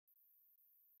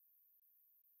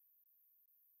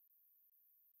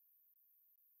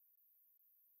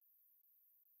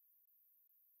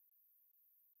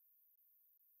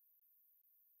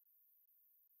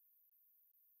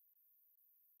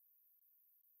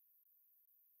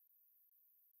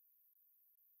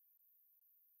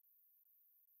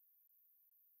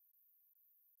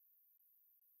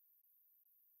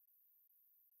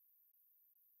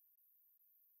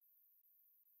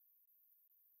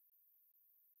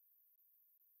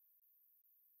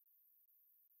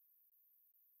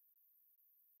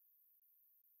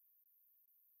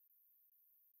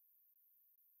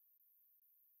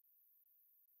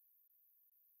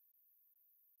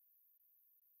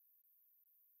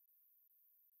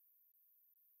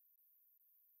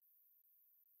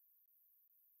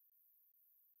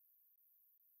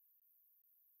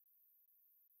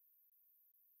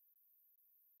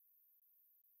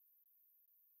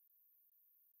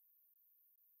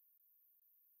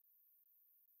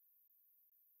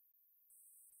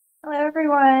Hello,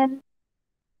 everyone.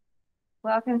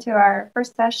 Welcome to our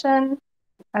first session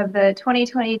of the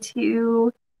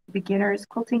 2022 Beginners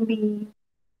Quilting Bee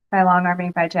by Long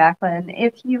Arming by Jacqueline.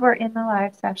 If you were in the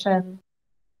live session,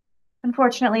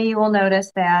 unfortunately, you will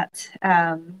notice that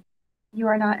you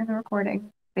are not in the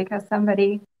recording because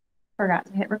somebody forgot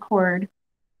to hit record.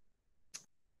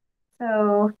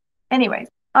 So anyways,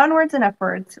 onwards and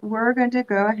upwards, we're going to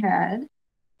go ahead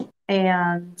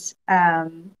and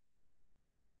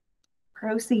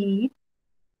proceed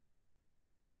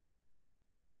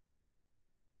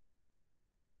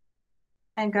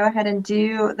and go ahead and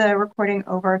do the recording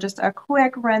over, just a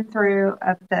quick run through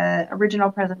of the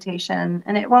original presentation.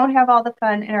 And it won't have all the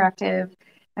fun interactive,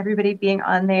 everybody being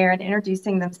on there and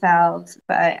introducing themselves,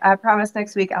 but I promise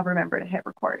next week I'll remember to hit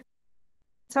record.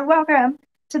 So welcome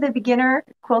to the Beginner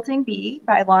Quilting Bee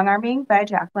by Long Arming by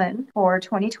Jacqueline for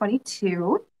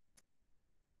 2022.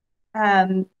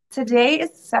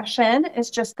 Today's session is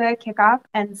just the kickoff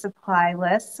and supply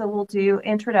list. So we'll do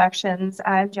introductions.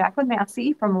 I'm Jacqueline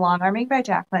Massey from Long Arming by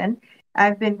Jacqueline.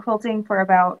 I've been quilting for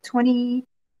about 20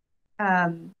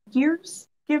 years,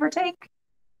 give or take.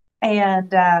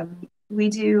 And we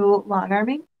do long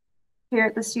arming here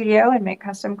at the studio and make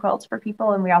custom quilts for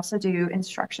people. And we also do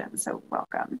instructions, so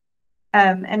welcome.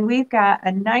 And we've got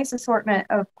a nice assortment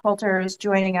of quilters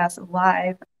joining us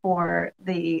live for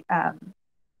the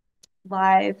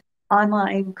live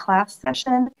online class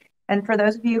session. And for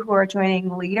those of you who are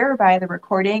joining later by the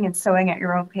recording and sewing at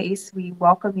your own pace, we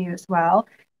welcome you as well.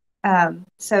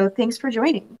 So thanks for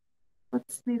joining.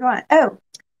 Let's move on. Oh,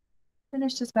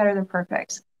 finished is better than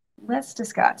perfect. Let's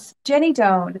discuss. Jenny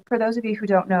Doan, for those of you who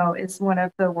don't know, is one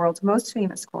of the world's most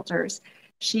famous quilters.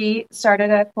 She started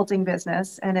a quilting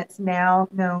business and it's now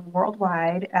known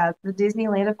worldwide as the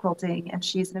Disneyland of quilting, and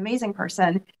she's an amazing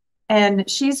person. And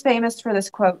she's famous for this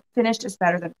quote, finished is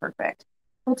better than perfect.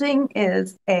 Quilting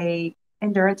is a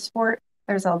endurance sport.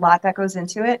 There's a lot that goes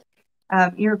into it.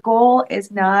 Your goal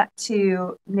is not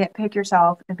to nitpick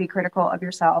yourself and be critical of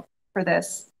yourself for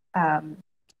this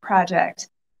project.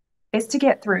 Is to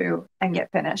get through and get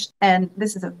finished. And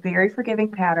this is a very forgiving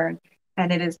pattern,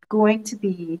 and it is going to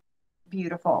be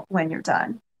beautiful when you're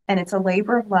done. And it's a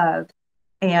labor of love,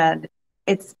 and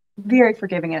it's very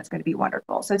forgiving, and it's going to be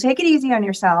wonderful. So take it easy on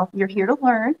yourself. You're here to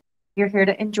learn. You're here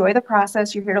to enjoy the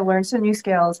process. You're here to learn some new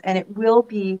skills, and it will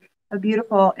be a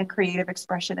beautiful and creative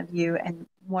expression of you and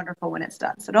wonderful when it's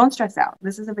done. So don't stress out.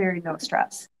 This is a very no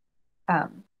stress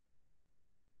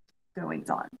goings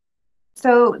on.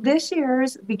 So this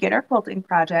year's beginner quilting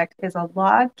project is a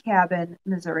log cabin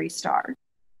Missouri star.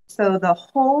 So the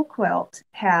whole quilt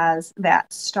has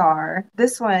that star.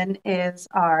 This one is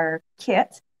our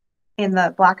kit in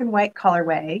the black and white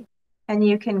colorway, and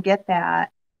you can get that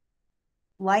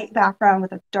light background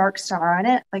with a dark star on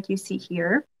it, like you see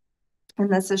here.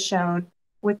 And this is shown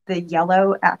with the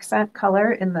yellow accent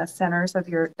color in the centers of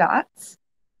your dots.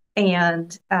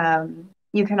 And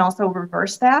you can also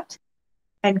reverse that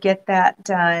and get that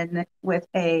done with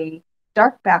a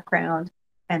dark background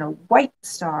and a white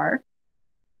star.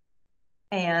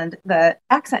 And the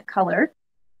accent color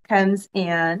comes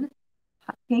in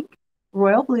hot pink,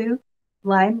 royal blue,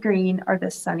 lime green, or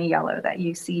the sunny yellow that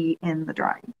you see in the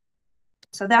drawing.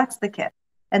 So that's the kit.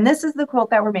 And this is the quilt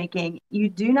that we're making. You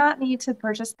do not need to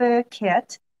purchase the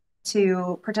kit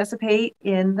to participate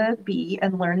in the bee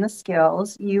and learn the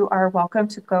skills. You are welcome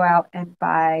to go out and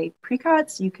buy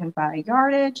pre-cuts. You can buy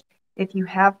yardage. If you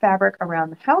have fabric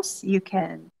around the house, you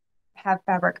can have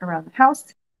fabric around the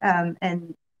house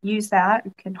and use that.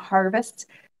 You can harvest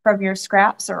from your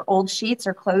scraps or old sheets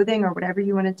or clothing or whatever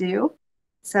you want to do.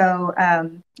 So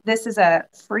this is a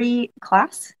free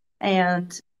class,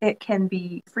 and it can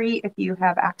be free if you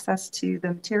have access to the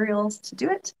materials to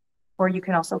do it, or you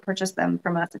can also purchase them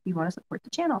from us if you want to support the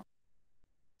channel.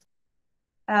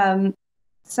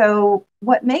 So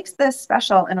what makes this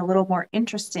special and a little more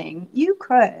interesting, you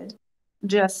could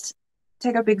just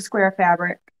take a big square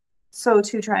fabric, sew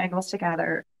two triangles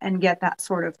together, and get that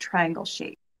sort of triangle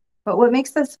shape. But what makes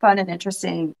this fun and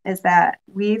interesting is that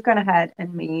we've gone ahead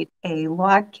and made a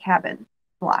log cabin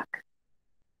block.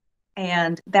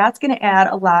 And that's going to add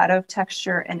a lot of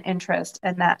texture and interest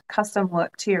and that custom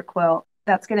look to your quilt.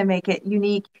 That's going to make it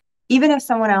unique. Even if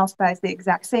someone else buys the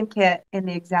exact same kit in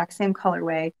the exact same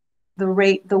colorway, the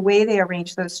way they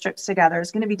arrange those strips together is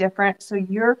going to be different. So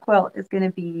your quilt is going to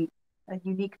be a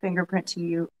unique fingerprint to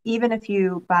you, even if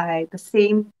you buy the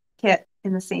same kit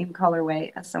in the same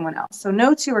colorway as someone else. So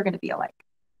no two are going to be alike.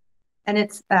 And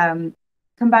it's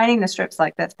combining the strips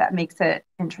like this that makes it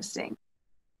interesting.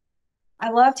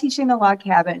 I love teaching the log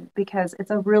cabin because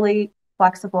it's a really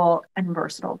flexible and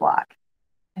versatile block.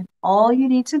 And all you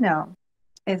need to know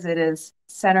is it is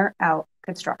center out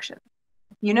construction.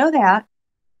 If you know that,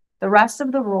 the rest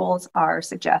of the rules are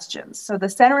suggestions. So the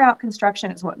center out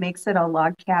construction is what makes it a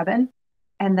log cabin.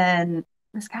 And then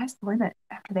the sky's the limit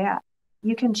after that.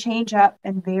 You can change up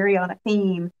and vary on a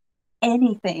theme,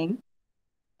 anything,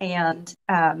 and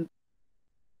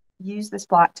use this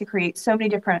block to create so many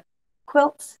different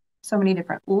quilts, so many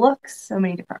different looks, so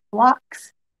many different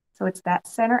blocks. So it's that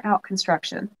center out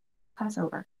construction. Class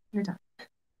over, you're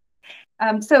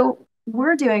done. So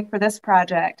we're doing for this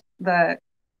project the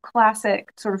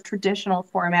classic sort of traditional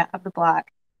format of the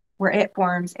block where it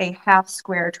forms a half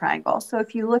square triangle. So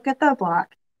if you look at the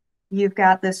block, you've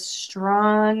got this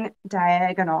strong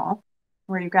diagonal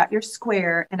where you've got your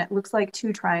square and it looks like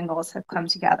two triangles have come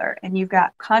together and you've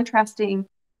got contrasting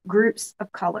groups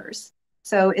of colors.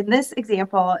 So in this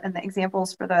example and the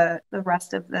examples for the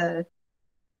rest of the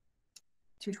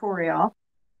tutorial,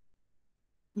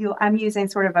 I'm using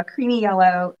sort of a creamy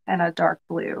yellow and a dark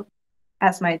blue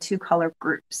as my two color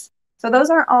groups. So those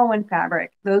aren't all one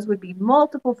fabric. Those would be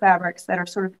multiple fabrics that are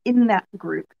sort of in that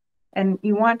group. And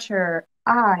you want your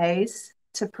eyes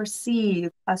to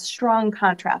perceive a strong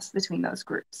contrast between those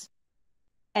groups.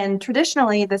 And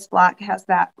traditionally, this block has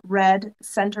that red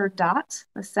center dot,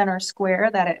 the center square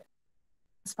that it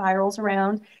spirals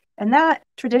around. And that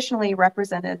traditionally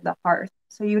represented the hearth.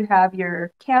 So you'd have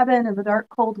your cabin in the dark,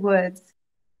 cold woods,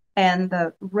 and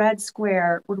the red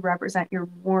square would represent your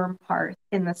warm hearth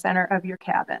in the center of your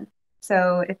cabin.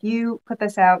 So if you put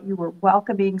this out, you were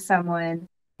welcoming someone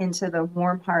into the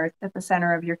warm hearth at the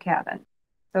center of your cabin.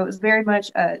 So it was very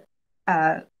much a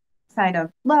sign of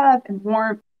love and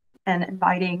warmth and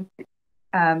inviting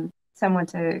someone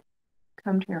to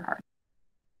come to your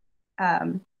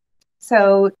hearth.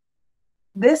 So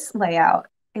this layout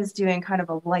is doing kind of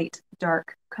a light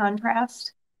dark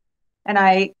contrast. And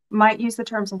I might use the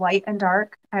terms light and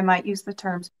dark. I might use the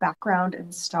terms background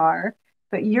and star,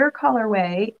 but your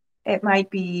colorway, it might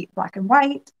be black and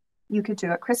white. You could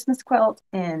do a Christmas quilt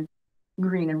in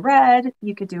green and red.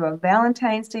 You could do a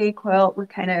Valentine's Day quilt with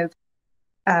kind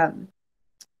of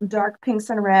dark pinks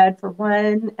and red for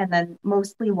one, and then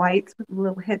mostly whites with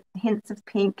little hints of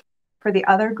pink for the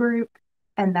other group.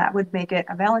 And that would make it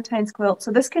a Valentine's quilt.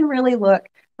 So this can really look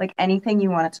like anything you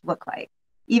want it to look like.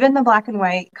 Even the black and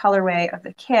white colorway of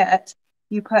the kit,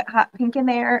 you put hot pink in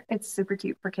there, it's super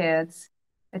cute for kids.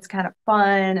 It's kind of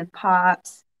fun and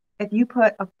pops. If you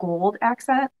put a gold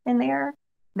accent in there,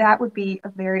 that would be a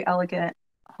very elegant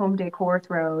home decor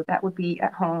throw that would be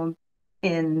at home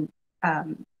in a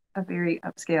very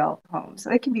upscale home.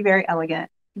 So it can be very elegant,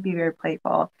 it can be very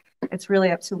playful. It's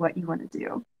really up to what you want to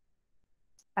do.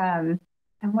 And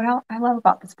what I love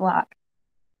about this block,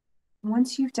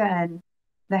 once you've done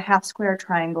the half square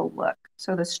triangle look,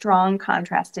 so the strong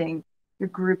contrasting, you're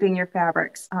grouping your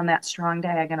fabrics on that strong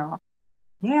diagonal.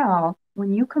 Now,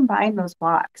 when you combine those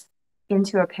blocks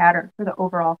into a pattern for the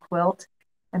overall quilt,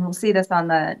 and we'll see this on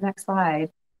the next slide,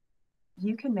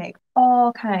 you can make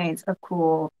all kinds of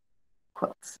cool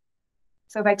quilts.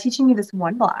 So by teaching you this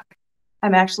one block,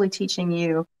 I'm actually teaching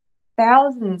you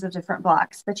thousands of different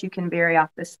blocks that you can vary off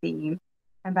this theme.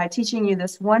 And by teaching you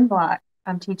this one block,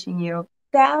 I'm teaching you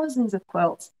thousands of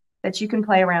quilts that you can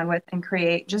play around with and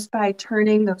create just by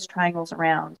turning those triangles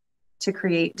around to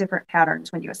create different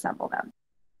patterns when you assemble them.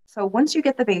 So once you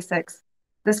get the basics,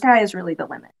 the sky is really the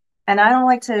limit. And I don't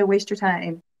like to waste your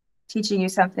time teaching you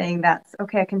something that's,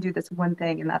 okay, I can do this one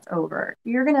thing and that's over.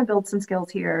 You're going to build some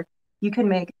skills here. You can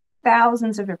make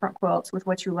thousands of different quilts with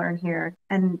what you learn here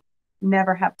and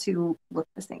never have to look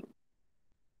the same.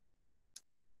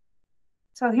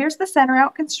 So here's the center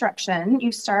out construction.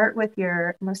 You start with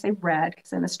your, I'm going to say red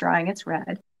because in this drawing it's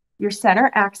red, your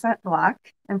center accent block.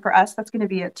 And for us, that's going to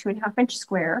be a 2.5 inch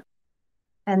square.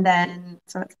 And then,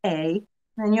 so it's A.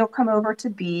 Then you'll come over to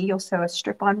B. You'll sew a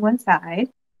strip on one side.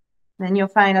 Then you'll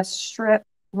find a strip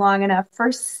long enough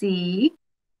for C.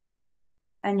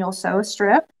 And you'll sew a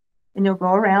strip. And you'll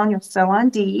go around, you'll sew on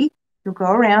D. You'll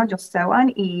go around, you'll sew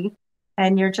on E.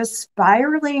 And you're just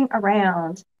spiraling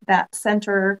around that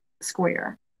center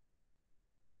square.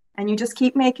 And you just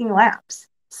keep making laps.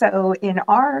 So in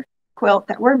our quilt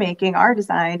that we're making, our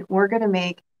design, we're going to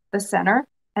make the center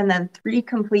and then 3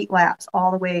 complete laps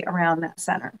all the way around that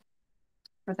center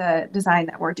for the design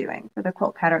that we're doing, for the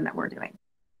quilt pattern that we're doing.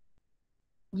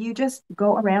 You just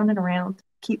go around and around,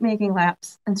 keep making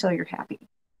laps until you're happy.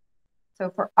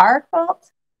 So for our quilt,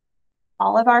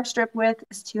 all of our strip width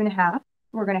is 2.5.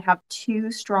 We're going to have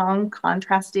 2 strong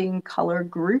contrasting color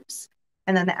groups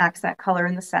and then the accent color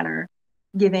in the center,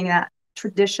 giving that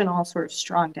traditional sort of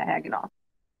strong diagonal.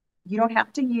 You don't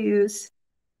have to use,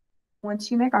 once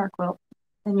you make our quilt,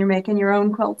 and you're making your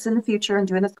own quilts in the future and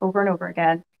doing this over and over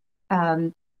again,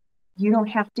 you don't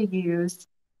have to use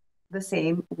the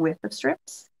same width of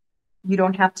strips. You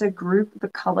don't have to group the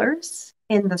colors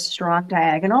in the strong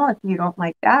diagonal. If you don't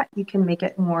like that, you can make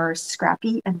it more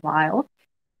scrappy and wild.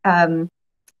 Um,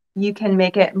 you can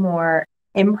make it more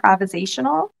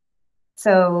improvisational.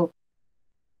 So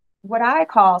what I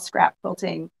call scrap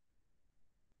quilting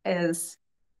is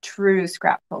true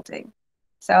scrap quilting.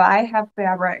 So I have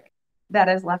fabric that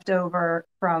is left over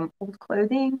from old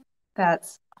clothing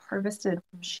that's harvested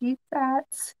from sheep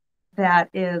fats, that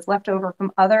is left over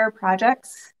from other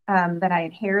projects that I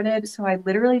inherited. So I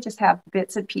literally just have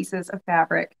bits and pieces of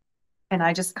fabric, and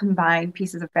I just combine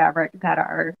pieces of fabric that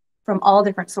are from all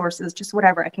different sources, just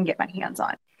whatever I can get my hands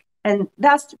on. And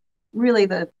that's really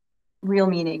the real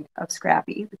meaning of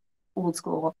scrappy, old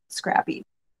school scrappy,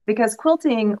 because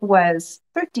quilting was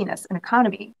thriftiness and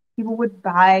economy. People would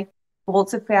buy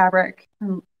bolts of fabric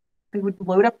and they would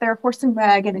load up their horse and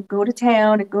wagon and go to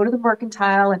town and go to the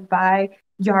mercantile and buy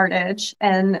yardage.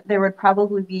 And there would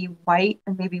probably be white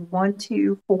and maybe one,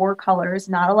 two, four colors,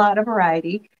 not a lot of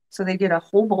variety. So they get a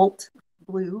whole bolt,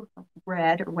 blue,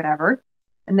 red, or whatever.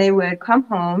 And they would come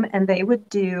home and they would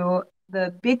do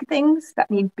the big things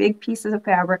that need big pieces of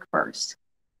fabric first,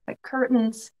 like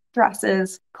curtains,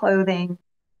 dresses, clothing.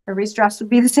 Everybody's dress would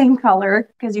be the same color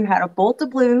because you had a bolt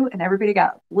of blue and everybody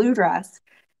got a blue dress.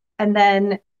 And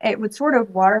then it would sort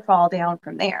of waterfall down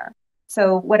from there.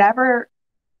 So whatever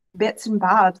bits and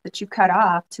bobs that you cut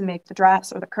off to make the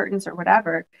dress or the curtains or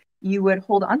whatever, you would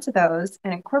hold onto those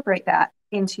and incorporate that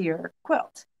into your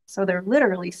quilt. So they're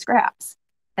literally scraps.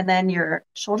 And then your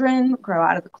children grow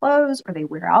out of the clothes or they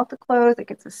wear out the clothes, it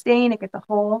gets a stain, it gets a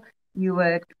hole. You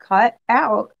would cut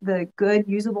out the good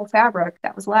usable fabric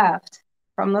that was left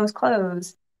from those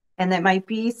clothes. And that might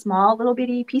be small little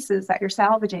bitty pieces that you're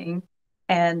salvaging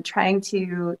and trying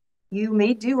to, you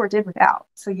may do or did without.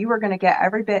 So you were going to get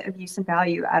every bit of use and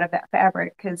value out of that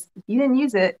fabric because if you didn't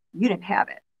use it, you didn't have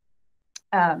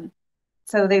it.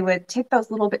 So they would take those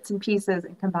little bits and pieces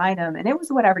and combine them, and it was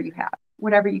whatever you have,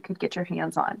 whatever you could get your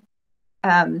hands on.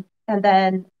 And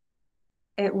then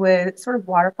it would sort of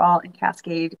waterfall and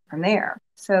cascade from there.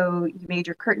 So you made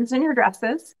your curtains and your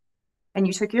dresses, and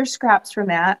you took your scraps from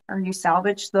that, or you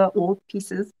salvaged the old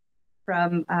pieces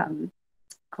from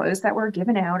clothes that were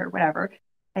given out or whatever,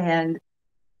 and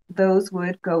those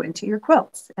would go into your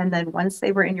quilts. And then once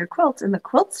they were in your quilts and the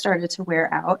quilt started to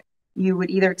wear out, you would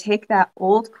either take that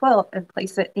old quilt and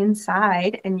place it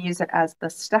inside and use it as the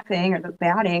stuffing or the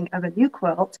batting of a new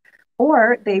quilt,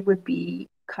 or they would be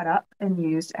cut up and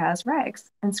used as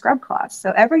rags and scrub cloths.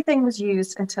 So everything was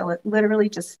used until it literally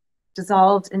just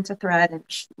dissolved into thread and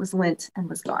was lint and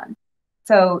was gone.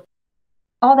 So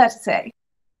all that to say,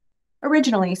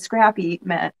 originally scrappy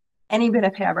meant any bit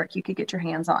of fabric you could get your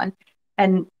hands on.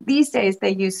 And these days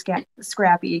they use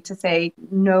scrappy to say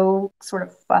no sort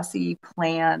of fussy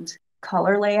planned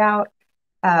color layout.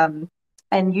 And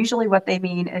usually what they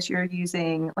mean is you're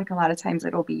using, like a lot of times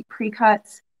it'll be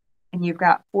pre-cuts and you've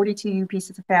got 42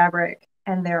 pieces of fabric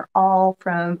and they're all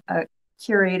from a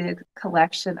curated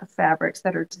collection of fabrics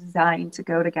that are designed to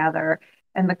go together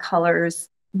and the colors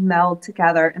meld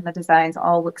together and the designs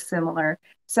all look similar.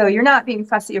 So you're not being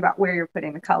fussy about where you're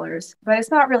putting the colors, but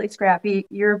it's not really scrappy.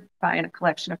 You're buying a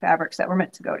collection of fabrics that were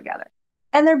meant to go together.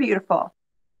 And they're beautiful,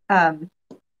 but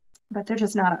they're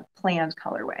just not a planned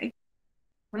colorway.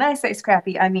 When I say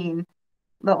scrappy, I mean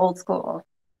the old school,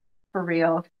 for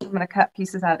real. I'm going to cut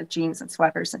pieces out of jeans and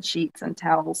sweaters and sheets and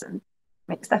towels and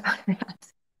make stuff out of that.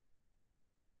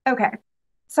 Okay,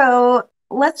 so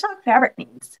let's talk fabric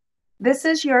needs. This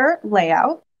is your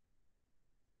layout.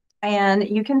 And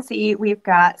you can see we've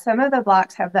got some of the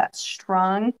blocks have that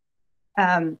strong,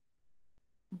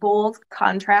 bold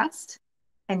contrast.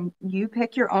 And you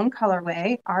pick your own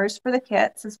colorway. Ours for the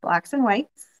kits is blacks and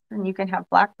whites. And you can have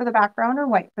black for the background or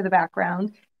white for the background.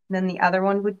 And then the other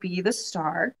one would be the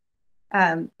star.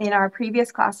 In our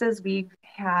previous classes, we've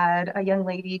had a young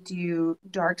lady do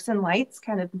darks and lights,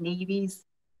 kind of navies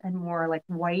and more like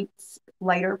whites,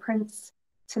 lighter prints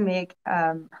to make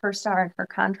her star and her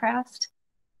contrast.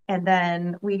 And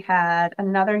then we had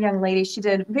another young lady, she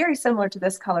did very similar to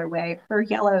this colorway. Her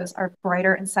yellows are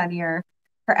brighter and sunnier.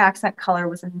 Her accent color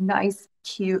was a nice,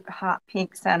 cute, hot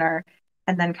pink center,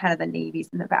 and then kind of the navies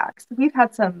in the back. So we've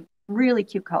had some really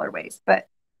cute colorways, but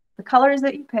the colors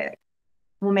that you pick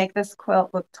will make this quilt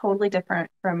look totally different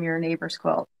from your neighbor's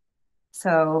quilt.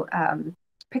 So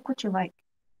pick what you like.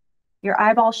 Your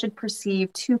eyeball should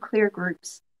perceive two clear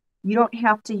groups. You don't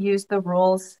have to use the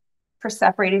rules for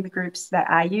separating the groups that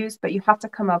I use, but you have to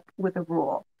come up with a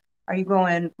rule. Are you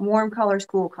going warm colors,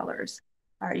 cool colors?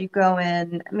 Are you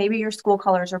going, maybe your school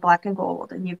colors are black and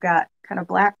gold and you've got kind of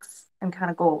blacks and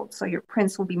kind of gold. So your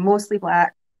prints will be mostly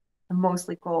black and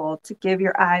mostly gold to give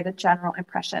your eye the general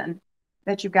impression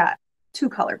that you've got two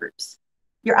color groups.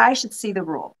 Your eye should see the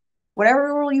rule.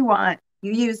 Whatever rule you want,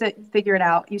 you use it, you figure it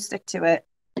out, you stick to it.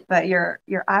 But your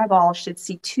eyeball should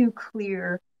see two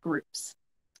clear groups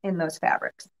in those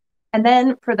fabrics. And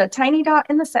then for the tiny dot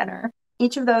in the center,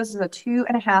 each of those is a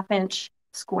 2.5-inch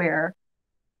square.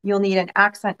 You'll need an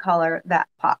accent color that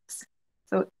pops.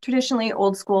 So traditionally,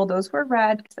 old school, those were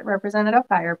red because it represented a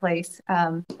fireplace,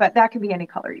 but that could be any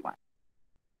color you want.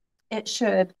 It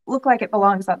should look like it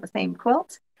belongs on the same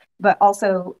quilt, but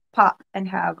also pop and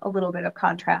have a little bit of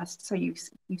contrast so you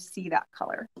see that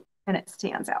color and it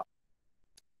stands out.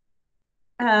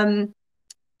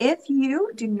 If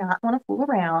you do not want to fool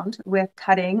around with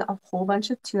cutting a whole bunch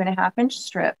of 2.5-inch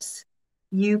strips,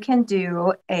 you can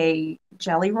do a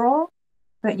jelly roll,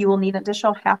 but you will need an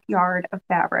additional half yard of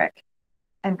fabric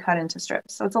and cut into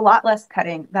strips. So it's a lot less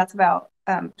cutting. That's about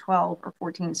 12 or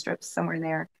 14 strips, somewhere in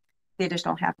there, the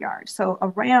additional half yard. So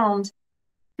around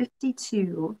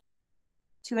 52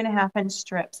 2.5-inch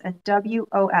strips, and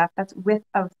WOF, that's width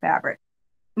of fabric.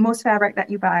 Most fabric that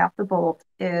you buy off the bolt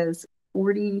is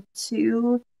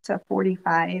 42 to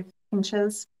 45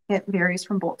 inches. It varies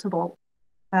from bolt to bolt.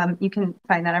 You can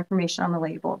find that information on the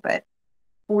label, but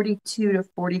 42 to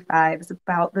 45 is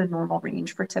about the normal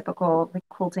range for typical, like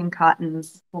quilting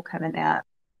cottons will come in that.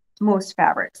 Most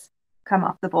fabrics come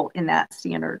off the bolt in that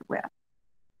standard width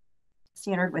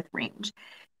range.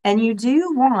 And you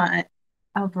do want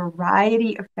a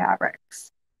variety of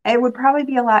fabrics. It would probably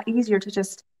be a lot easier to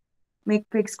just make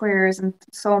big squares and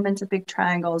sew them into big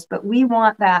triangles, but we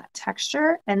want that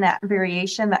texture and that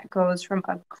variation that goes from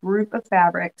a group of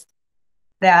fabrics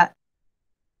that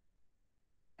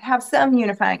have some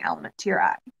unifying element to your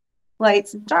eye.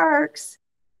 Lights and darks,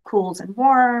 cools and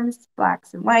warms,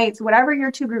 blacks and whites, whatever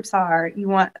your two groups are, you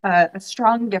want a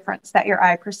strong difference that your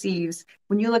eye perceives.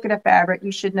 When you look at a fabric,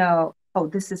 you should know, oh,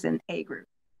 this is an A group.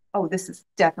 Oh, this is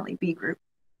definitely B group.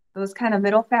 Those kind of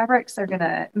middle fabrics are going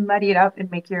to muddy it up and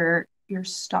make your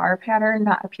star pattern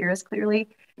not appear as clearly.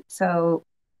 So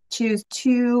choose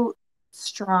two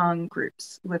strong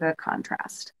groups with a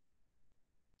contrast.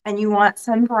 And you want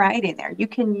some variety in there. You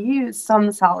can use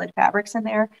some solid fabrics in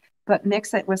there, but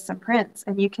mix it with some prints,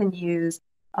 and you can use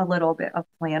a little bit of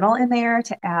flannel in there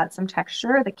to add some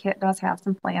texture. The kit does have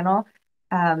some flannel,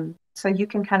 so you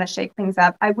can kind of shake things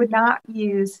up. I would not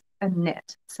use a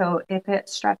knit. So if it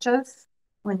stretches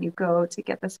when you go to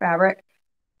get this fabric,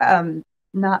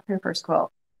 not for your first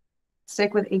quilt.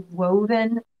 Stick with a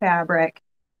woven fabric.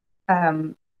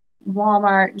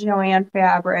 Walmart, Joann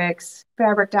Fabrics,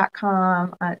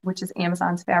 fabric.com, which is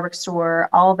Amazon's fabric store,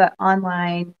 all the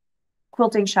online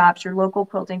quilting shops, your local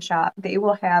quilting shop, they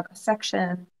will have a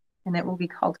section and it will be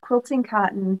called quilting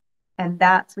cotton, and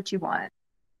that's what you want.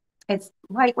 It's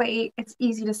lightweight, it's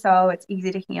easy to sew, it's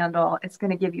easy to handle, it's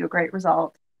going to give you a great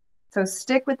result. So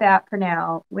stick with that for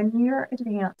now. When you're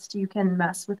advanced, you can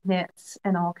mess with knits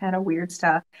and all kind of weird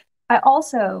stuff. I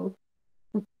also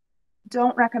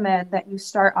don't recommend that you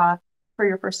start off for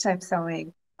your first time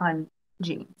sewing on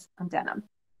jeans, on denim,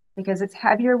 because it's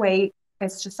heavier weight.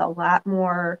 It's just a lot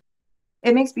more,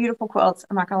 it makes beautiful quilts,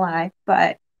 I'm not gonna lie,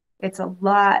 but it's a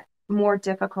lot more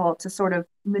difficult to sort of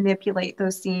manipulate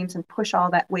those seams and push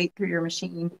all that weight through your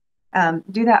machine.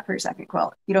 Do that for your second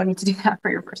quilt. You don't need to do that for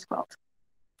your first quilt.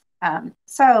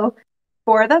 So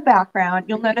for the background,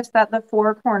 you'll notice that the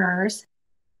four corners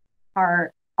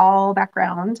are all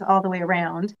background all the way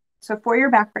around. So for your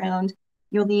background,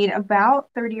 you'll need about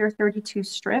 30 or 32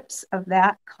 strips of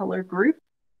that color group.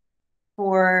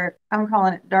 For, I'm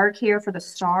calling it dark here for the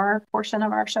star portion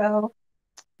of our show.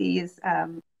 These,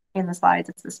 in the slides,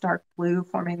 it's this dark blue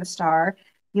forming the star.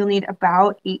 You'll need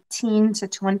about 18 to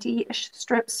 20-ish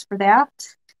strips for that.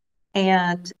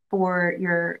 And for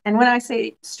your, and when I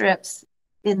say strips,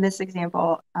 in this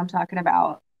example, I'm talking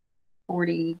about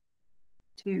 42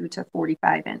 to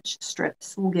 45-inch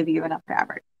strips will give you enough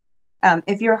fabric.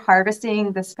 If you're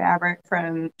harvesting this fabric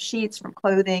from sheets, from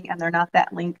clothing, and they're not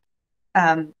that length,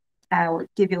 I'll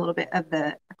give you a little bit of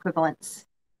the equivalence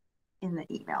in the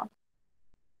email.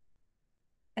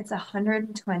 It's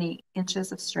 120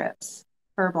 inches of strips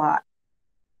per block,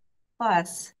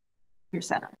 plus your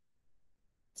center.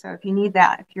 So if you need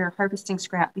that, if you're harvesting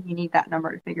scrap, you need that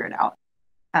number to figure it out.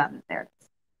 There it is.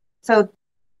 So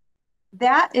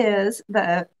that is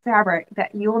the fabric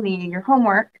that you'll need. Your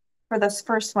homework for this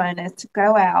first one is to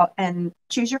go out and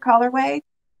choose your colorway,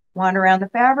 wander around the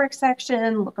fabric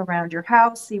section, look around your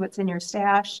house, see what's in your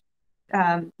stash,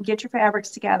 get your fabrics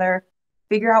together,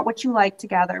 figure out what you like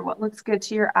together, what looks good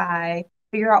to your eye,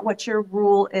 figure out what your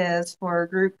rule is for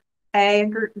group A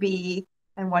and group B,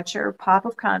 and what your pop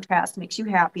of contrast makes you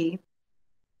happy.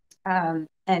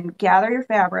 And gather your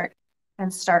fabric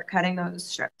and start cutting those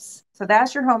strips. So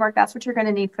that's your homework. That's what you're going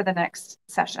to need for the next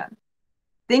session.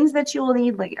 Things that you will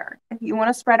need later. If you want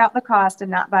to spread out the cost and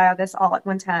not buy this all at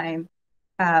one time,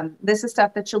 this is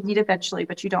stuff that you'll need eventually,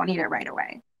 but you don't need it right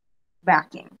away.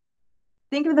 Backing.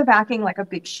 Think of the backing like a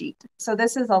big sheet. So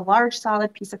this is a large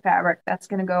solid piece of fabric that's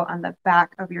going to go on the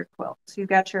back of your quilt. So you've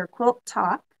got your quilt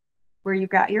top where you've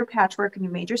got your patchwork and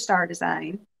you made your star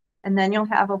design. And then you'll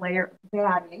have a layer of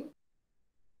batting.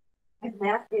 And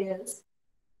that is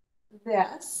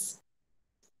this.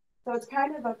 So it's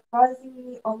kind of a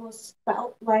fuzzy, almost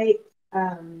felt-like,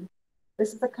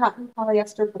 this is a cotton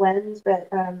polyester blend, but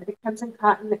it comes in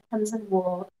cotton, it comes in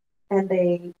wool, and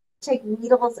they take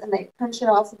needles and they punch it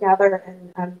all together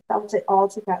and felt it all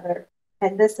together.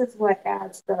 And this is what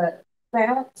adds the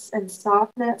bounce and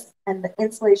softness and the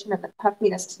insulation and the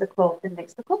puffiness to the quilt and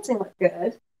makes the quilting look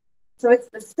good. So it's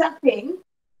the stuffing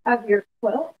of your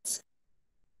quilt.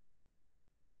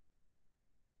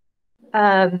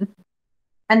 And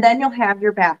then you'll have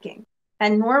your backing.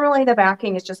 And normally the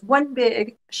backing is just one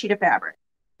big sheet of fabric.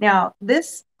 Now,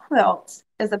 this quilt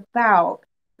is about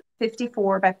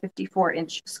 54 by 54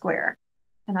 inch square.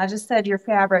 And I just said your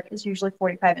fabric is usually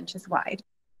 45 inches wide.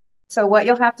 So what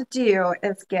you'll have to do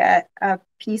is get a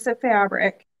piece of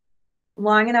fabric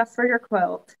long enough for your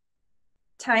quilt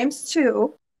times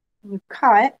 2. You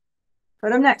cut,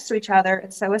 put them next to each other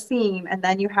and sew a seam, and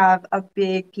then you have a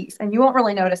big piece. And you won't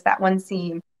really notice that one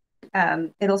seam.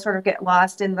 It'll sort of get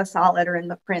lost in the solid or in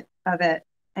the print of it,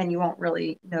 and you won't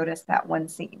really notice that one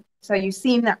seam. So you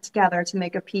seam that together to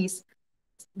make a piece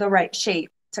the right shape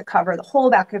to cover the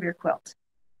whole back of your quilt.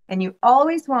 And you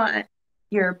always want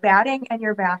your batting and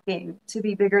your backing to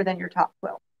be bigger than your top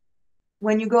quilt.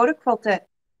 When you go to quilt it,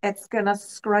 it's going to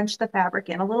scrunch the fabric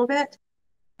in a little bit.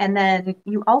 And then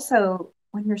you also,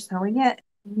 when you're sewing it,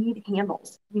 you need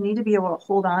handles. You need to be able to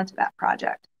hold on to that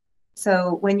project.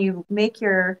 So when you make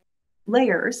your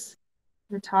layers,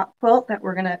 your top quilt that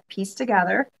we're going to piece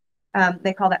together,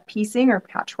 they call that piecing or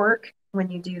patchwork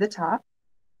when you do the top.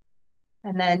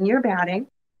 And then your batting,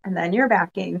 and then your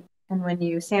backing. And when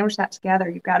you sandwich that together,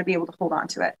 you've got to be able to hold on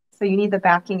to it. So you need the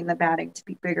backing and the batting to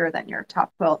be bigger than your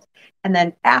top quilt. And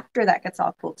then after that gets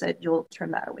all quilted, you'll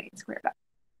trim that away and square it up.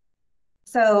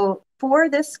 So for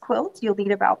this quilt, you'll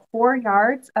need about 4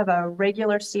 yards of a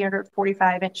regular standard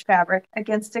 45-inch fabric.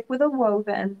 Again, stick with a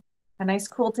woven. A nice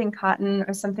quilting cotton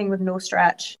or something with no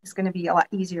stretch is going to be a lot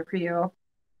easier for you.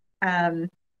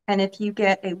 And if you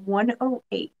get a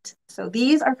 108, so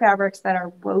these are fabrics that are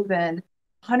woven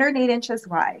 108 inches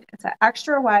wide. It's an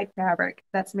extra wide fabric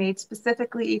that's made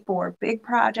specifically for big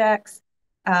projects,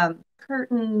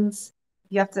 curtains.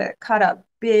 You have to cut a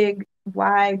big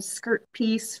wide skirt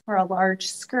piece for a large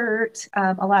skirt,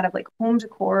 a lot of like home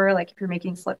decor, like if you're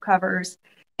making slip covers,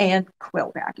 and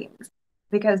quilt backings,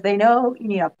 because they know you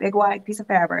need a big wide piece of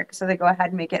fabric. So they go ahead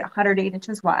and make it 108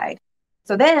 inches wide.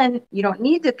 So then you don't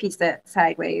need to piece it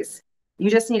sideways.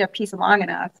 You just need a piece long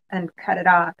enough and cut it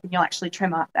off, and you'll actually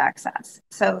trim off the excess.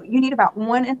 So you need about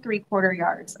 1 3/4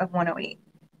 yards of 108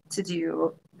 to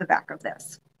do the back of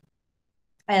this.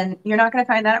 And you're not going to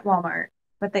find that at Walmart,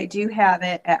 but they do have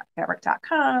it at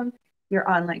fabric.com, your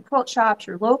online quilt shops,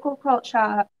 your local quilt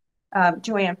shop,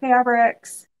 Joann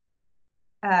Fabrics.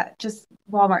 Just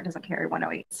Walmart doesn't carry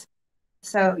 108s.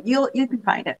 So you can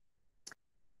find it.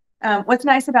 What's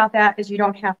nice about that is you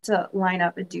don't have to line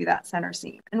up and do that center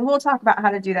seam. And we'll talk about how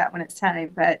to do that when it's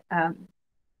time, but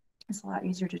it's a lot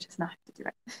easier to just not have to do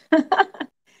it.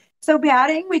 So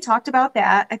batting, we talked about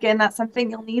that. Again, that's something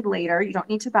you'll need later. You don't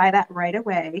need to buy that right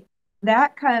away.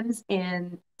 That comes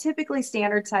in typically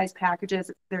standard size packages.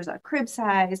 There's a crib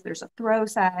size, there's a throw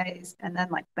size, and then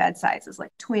like bed sizes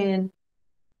like twin,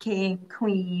 king,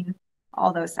 queen,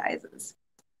 all those sizes.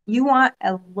 You want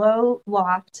a low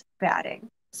loft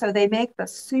batting. So they make the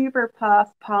super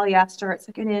puff polyester. It's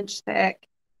like 1 inch thick.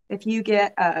 If you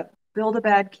get a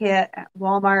Build-A-Bed kit at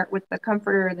Walmart with the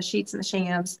comforter and the sheets and the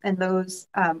shams, and those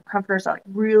comforters are like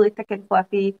really thick and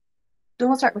fluffy,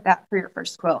 don't start with that for your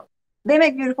first quilt. They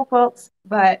make beautiful quilts,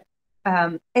 but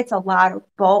it's a lot of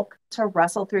bulk to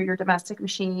wrestle through your domestic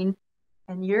machine.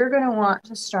 And you're going to want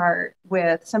to start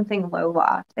with something low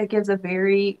loft. It gives a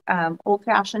very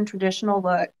old-fashioned traditional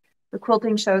look. The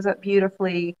quilting shows up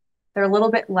beautifully. They're a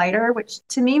little bit lighter, which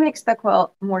to me makes the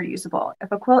quilt more usable.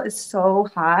 If a quilt is so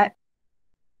hot,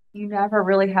 you never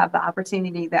really have the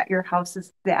opportunity that your house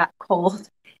is that cold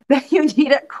that you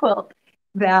need a quilt.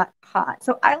 that hot.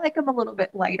 So I like them a little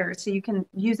bit lighter so you can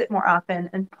use it more often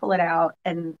and pull it out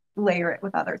and layer it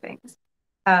with other things.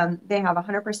 They have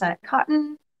 100%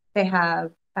 cotton. They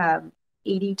have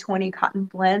 80-20 cotton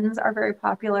blends are very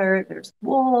popular. There's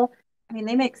wool. I mean,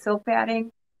 they make silk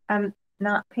batting. I'm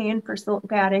not paying for silk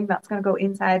batting. That's going to go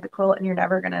inside the quilt and you're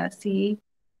never going to see.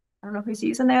 I don't know who's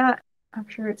using that. I'm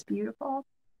sure it's beautiful.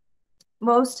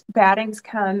 Most battings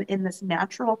come in this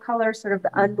natural color, sort of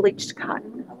the unbleached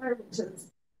cotton color, which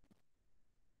is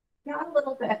got a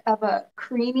little bit of a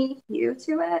creamy hue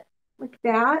to it, like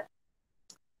that.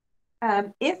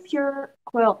 If your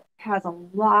quilt has a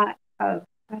lot of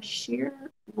a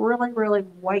sheer, really, really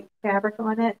white fabric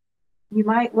on it, you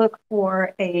might look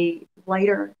for a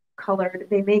lighter colored.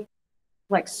 They make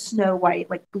like snow white,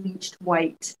 like bleached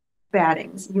white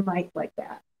battings. You might like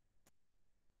that.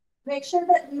 Make sure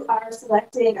that you are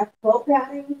selecting a quilt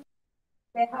batting.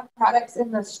 They have products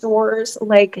in the stores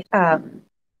like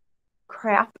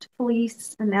craft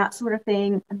fleece and that sort of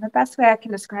thing. And the best way I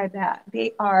can describe that,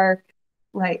 they are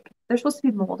like, they're supposed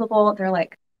to be moldable. They're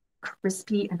like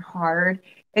crispy and hard.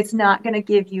 It's not going to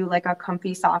give you like a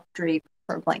comfy soft drape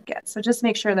for a blanket. So just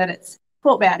make sure that it's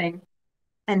quilt batting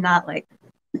and not like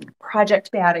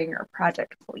project batting or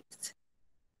project fleece.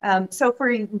 So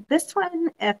for this one,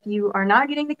 if you are not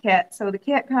getting the kit, so the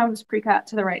kit comes pre-cut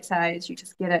to the right size, you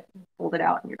just get it, fold it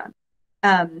out, and you're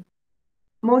done.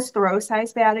 Most throw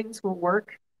size battings will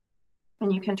work,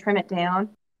 and you can trim it down.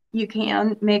 You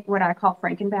can make what I call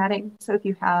Franken batting. So if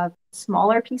you have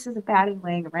smaller pieces of batting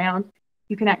laying around,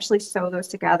 you can actually sew those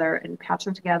together and patch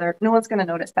them together. No one's going to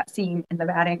notice that seam in the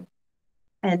batting,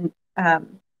 and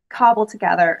cobble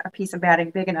together a piece of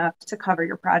batting big enough to cover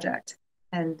your project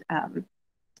and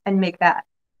make that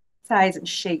size and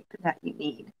shape that you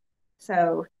need.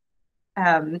 So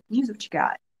use what you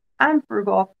got. I'm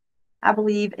frugal. I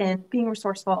believe in being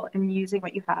resourceful and using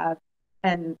what you have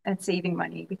and saving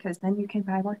money because then you can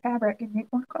buy more fabric and make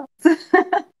more quilts.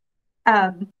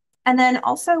 And then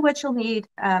also what you'll need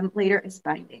later is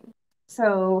binding.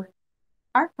 So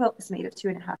our quilt is made of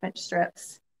 2.5-inch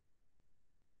strips,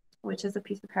 which is a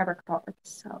piece of fabric about like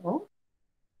so.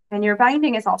 And your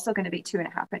binding is also going to be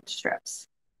 2.5-inch strips.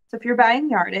 So if you're buying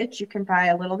yardage, you can buy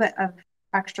a little bit of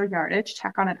extra yardage,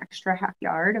 tack on an extra half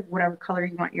yard of whatever color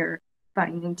you want your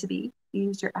binding to be.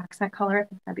 Use your accent color. I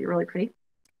think that'd be really pretty.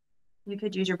 You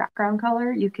could use your background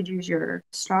color. You could use your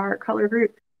star color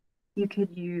group. You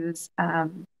could use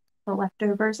the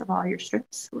leftovers of all your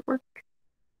strips would work.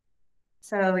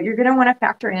 So you're going to want to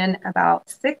factor in about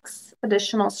 6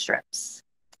 additional strips.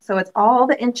 So it's all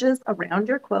the inches around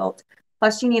your quilt,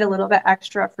 plus you need a little bit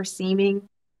extra for seaming.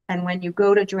 And when you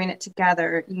go to join it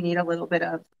together, you need a little bit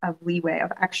of leeway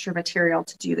of extra material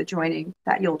to do the joining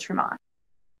that you'll trim off.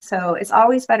 So it's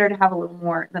always better to have a little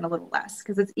more than a little less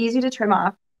because it's easy to trim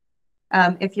off.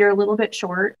 If you're a little bit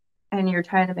short and you're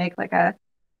trying to make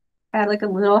add like a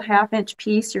little 1/2-inch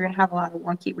piece, you're gonna have a lot of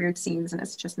wonky, weird seams and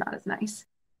it's just not as nice.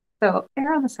 So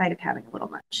err on the side of having a little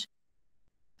much.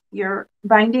 Your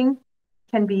binding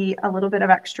can be a little bit of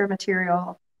extra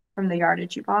material from the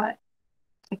yardage you bought.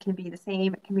 It can be the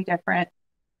same, it can be different.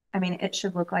 I mean, it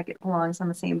should look like it belongs on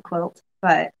the same quilt,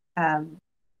 but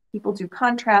people do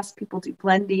contrast, people do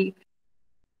blendy.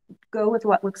 Go with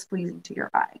what looks pleasing to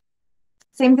your eye.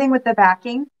 Same thing with the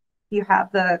backing. You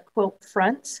have the quilt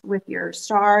front with your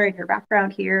star and your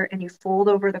background here, and you fold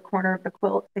over the corner of the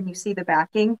quilt and you see the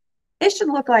backing. It should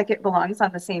look like it belongs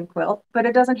on the same quilt, but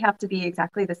it doesn't have to be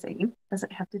exactly the same. It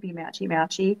doesn't have to be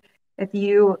matchy-matchy. If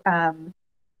you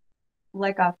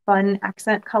like a fun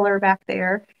accent color back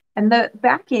there, and the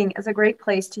backing is a great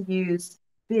place to use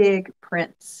big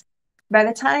prints. By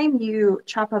the time you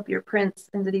chop up your prints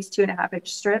into these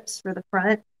 2.5-inch strips for the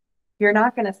front, you're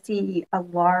not going to see a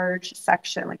large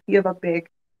section. Like if you have a big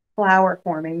flower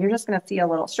forming, you're just going to see a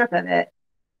little strip of it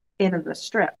in the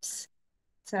strips.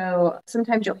 So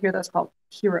sometimes you'll hear those called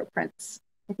hero prints.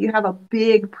 If you have a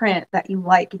big print that you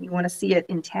like and you want to see it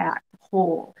intact,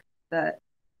 whole,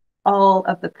 all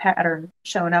of the pattern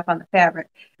showing up on the fabric,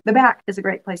 the back is a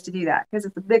great place to do that because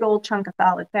it's a big old chunk of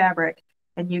solid fabric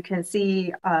and you can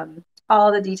see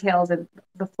all the details and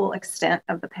the full extent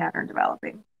of the pattern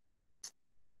developing.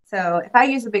 So if I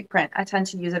use a big print, I tend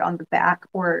to use it on the back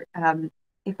or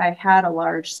if I had a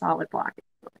large solid block.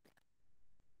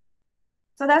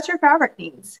 So that's your fabric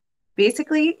needs.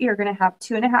 Basically, you're going to have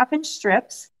 2.5-inch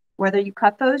strips, whether you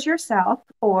cut those yourself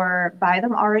or buy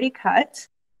them already cut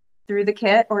through the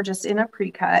kit or just in a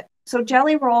pre-cut. So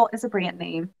Jelly Roll is a brand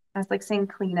name. That's like saying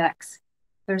Kleenex.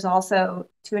 There's also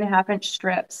 2.5-inch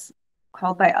strips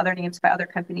called by other names by other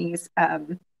companies.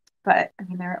 but I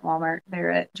mean, they're at Walmart,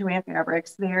 they're at Joann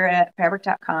Fabrics, they're at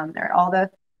fabric.com, they're all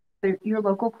they're your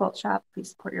local quilt shop. Please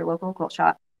support your local quilt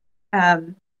shop.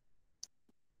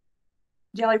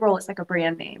 Jelly Roll is like a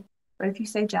brand name, but if you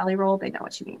say Jelly Roll, they know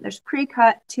what you mean. There's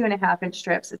pre-cut 2.5-inch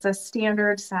strips. It's a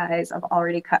standard size of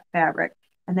already cut fabric,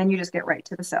 and then you just get right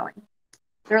to the sewing.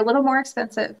 They're a little more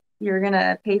expensive. You're going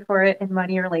to pay for it in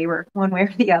money or labor, one way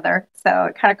or the other. So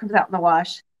it kind of comes out in the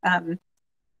wash.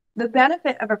 The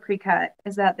benefit of a pre-cut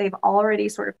is that they've already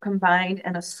sort of combined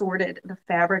and assorted the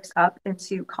fabrics up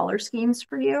into color schemes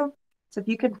for you. So if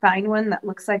you can find one that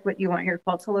looks like what you want your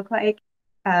quilt to look like,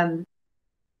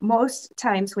 most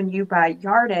times when you buy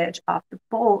yardage off the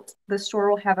bolt, the store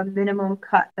will have a minimum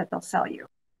cut that they'll sell you.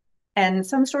 And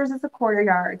some stores it's a 1/4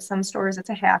 yard, some stores it's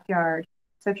a 1/2 yard.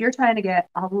 So if you're trying to get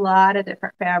a lot of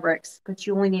different fabrics, but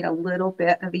you only need a little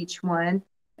bit of each one,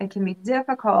 it can be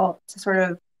difficult to sort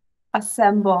of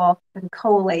assemble and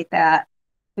collate that,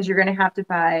 because you're going to have to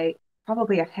buy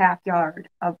probably a 1/2 yard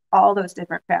of all those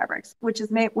different fabrics, which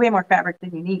is way more fabric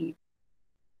than you need.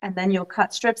 And then you'll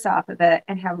cut strips off of it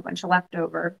and have a bunch of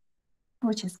leftover,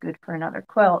 which is good for another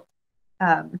quilt.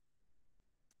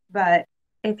 But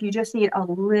if you just need a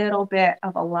little bit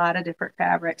of a lot of different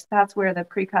fabrics, that's where the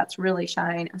pre-cuts really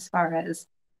shine as far as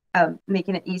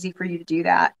making it easy for you to do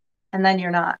that. And then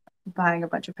you're not buying a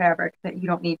bunch of fabric that you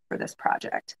don't need for this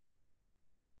project.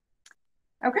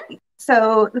 Okay,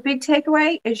 so the big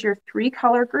takeaway is your 3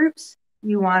 color groups.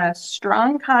 You want a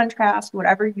strong contrast,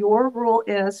 whatever your rule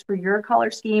is for your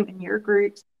color scheme and your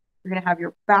groups. You're going to have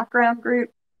your background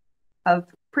group of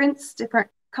prints, different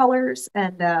colors,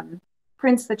 and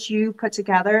prints that you put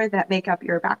together that make up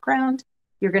your background.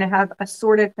 You're going to have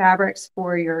assorted fabrics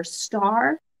for your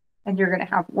star, and you're going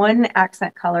to have one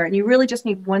accent color. And you really just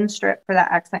need one strip for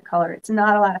that accent color. It's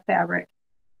not a lot of fabric.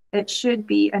 It should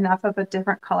be enough of a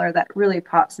different color that really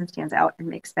pops and stands out and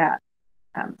makes that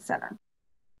center.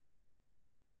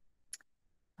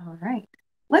 All right,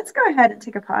 let's go ahead and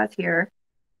take a pause here.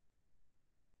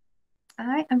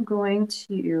 I am going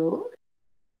to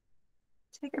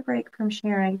take a break from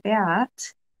sharing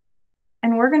that,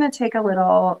 and we're going to take a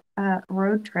little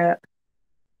road trip.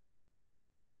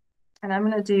 And I'm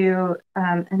going to do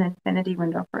an infinity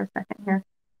window for a second here.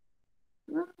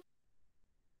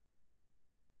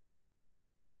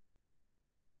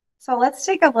 So let's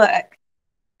take a look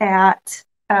at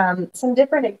some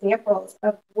different examples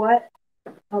of what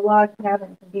a log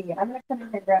cabin can be. I'm going to come in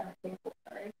and grab my sample,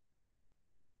 sorry.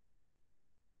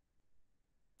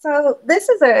 So this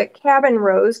is a cabin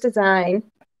rose design.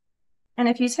 And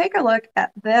if you take a look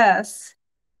at this,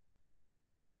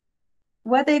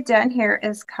 what they've done here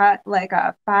is cut like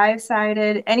a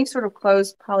 5-sided, any sort of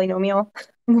closed polynomial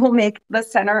will make the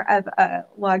center of a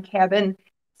log cabin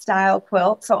style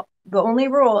quilt. So the only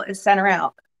rule is center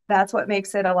out. That's what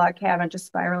makes it a log cabin, just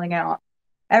spiraling out.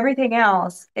 Everything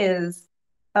else is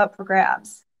up for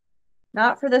grabs.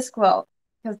 Not for this quilt,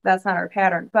 because that's not our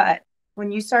pattern, but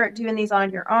when you start doing these on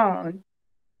your own,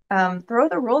 throw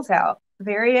the rules out,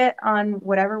 vary it on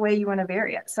whatever way you want to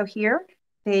vary it. So here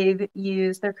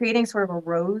they're creating sort of a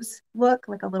rose look,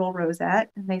 like a little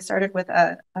rosette, and they started with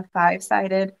a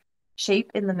 5-sided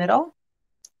shape in the middle.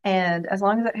 And as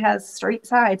long as it has straight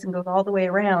sides and goes all the way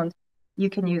around, you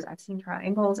can use, I've seen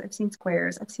triangles, I've seen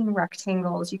squares, I've seen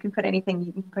rectangles, you can put anything,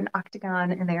 you can put an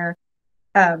octagon in there.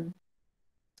 And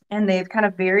they've kind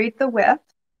of varied the width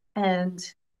and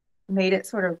made it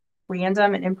sort of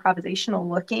random and improvisational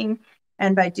looking.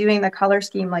 And by doing the color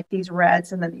scheme like these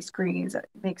reds and then these greens, it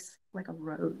makes like a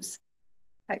rose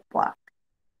type block.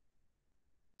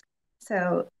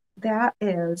 So that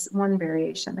is one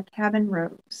variation, the cabin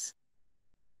rose.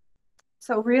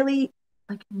 So really,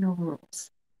 like, no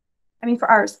rules. I mean, for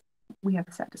ours, we have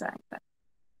a set design, but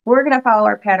we're going to follow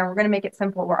our pattern. We're going to make it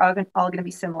simple. We're all going to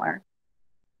be similar.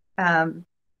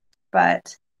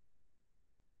 But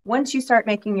once you start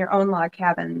making your own log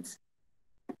cabins,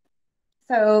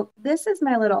 so this is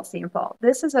my little sample.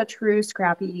 This is a true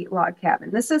scrappy log cabin.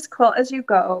 This is quilt as you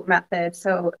go method.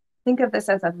 So think of this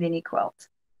as a mini quilt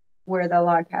where the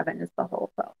log cabin is the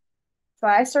whole quilt. So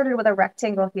I started with a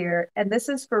rectangle here, and this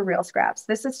is for real scraps.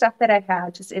 This is stuff that I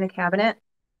had just in a cabinet,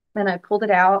 and I pulled it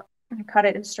out and I cut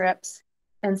it in strips.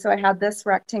 And so I had this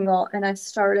rectangle, and I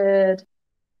started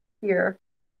here,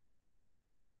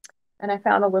 and I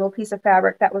found a little piece of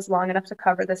fabric that was long enough to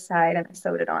cover this side, and I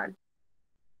sewed it on.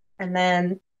 And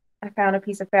then I found a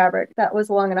piece of fabric that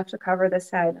was long enough to cover this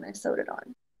side, and I sewed it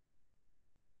on.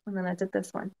 And then I did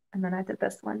this one, and then I did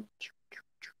this one.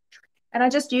 And I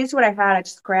just used what I had. I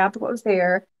just grabbed what was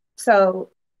there. So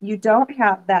you don't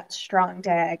have that strong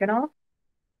diagonal.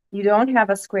 You don't have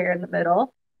a square in the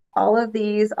middle. All of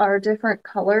these are different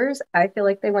colors. I feel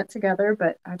like they went together,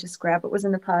 but I just grabbed what was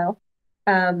in the pile.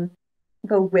 Um,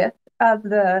 the width of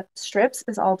the strips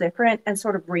is all different and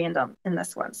sort of random in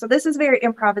this one. So this is very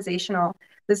improvisational.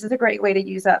 This is a great way to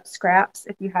use up scraps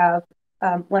if you have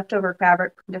leftover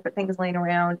fabric from different things laying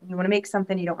around. You want to make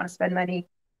something, you don't want to spend money.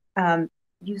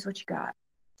 Use what you got.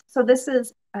 So this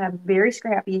is very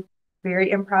scrappy,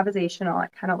 very improvisational.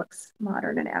 It kind of looks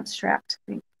modern and abstract.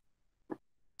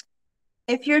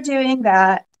 If you're doing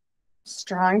that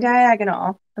strong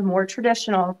diagonal, the more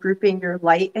traditional grouping your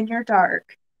light and your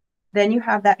dark, then you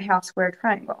have that half square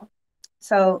triangle.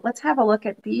 So let's have a look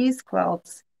at these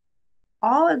quilts.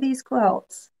 All of these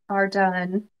quilts are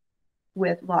done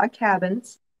with log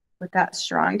cabins with that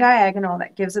strong diagonal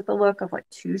that gives it the look of like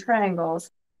two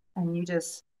triangles. And you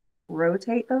just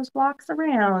rotate those blocks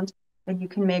around and you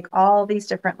can make all these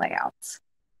different layouts.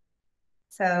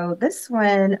 So this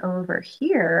one over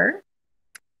here,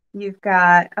 you've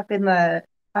got up in the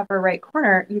upper right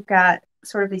corner, you've got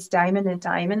sort of these diamond and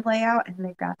diamond layout, and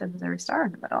they've got the Missouri Star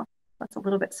in the middle. That's a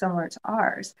little bit similar to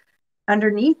ours.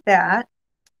 Underneath that,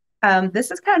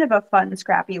 this is kind of a fun,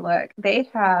 scrappy look. They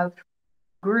have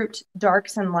grouped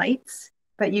darks and lights,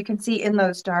 but you can see in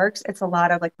those darks, it's a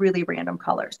lot of like really random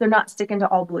colors. They're not sticking to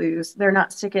all blues. They're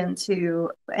not sticking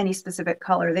to any specific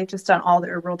color. They've just done all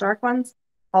their real dark ones,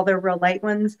 all their real light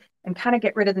ones, and kind of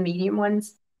get rid of the medium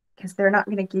ones because they're not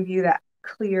going to give you that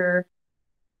clear,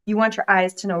 you want your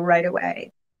eyes to know right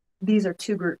away. These are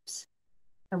two groups.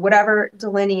 And whatever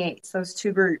delineates those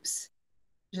two groups,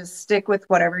 just stick with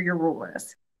whatever your rule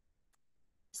is.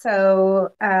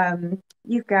 So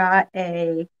you've got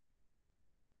a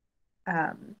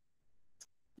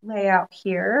layout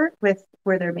here with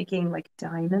where they're making like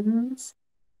diamonds.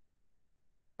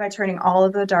 By turning all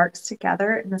of the darks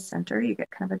together in the center, you get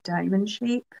kind of a diamond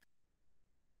shape.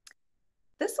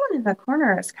 This one in the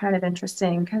corner is kind of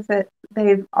interesting because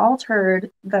they've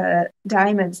altered the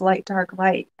diamonds light, dark,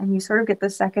 light, and you sort of get the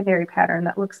secondary pattern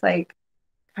that looks like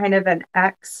kind of an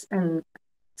X and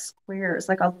squares,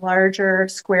 like a larger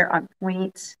square on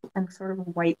point and sort of a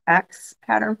white X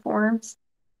pattern forms.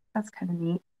 That's kind of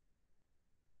neat.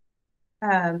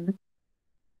 And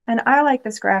I like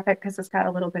this graphic because it's got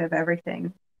a little bit of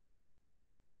everything.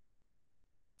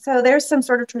 So there's some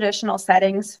sort of traditional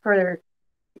settings for,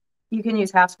 you can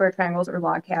use half square triangles or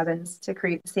log cabins to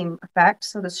create the same effect.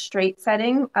 So the straight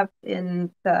setting up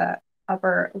in the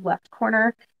upper left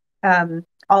corner,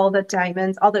 all the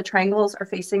diamonds, all the triangles are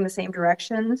facing the same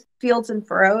direction. Fields and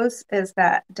furrows is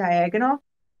that diagonal.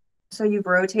 So you've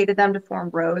rotated them to form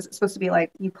rows. It's supposed to be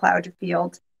like you plowed your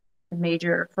field and made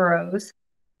your furrows.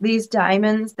 These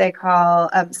diamonds they call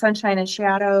sunshine and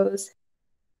shadows.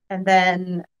 And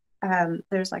then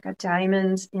there's like a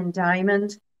diamond in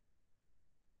diamond.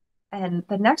 And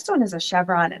the next one is a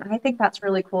chevron. And I think that's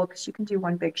really cool because you can do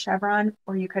one big chevron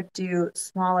or you could do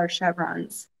smaller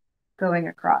chevrons going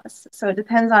across. So it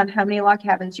depends on how many log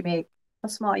cabins you make, how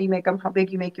small you make them, how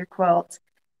big you make your quilt.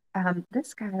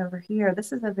 This guy over here,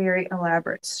 this is a very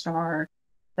elaborate star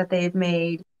that they've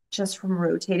made just from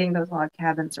rotating those log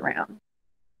cabins around.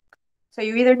 So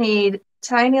you either need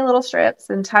tiny little strips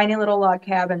and tiny little log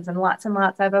cabins and lots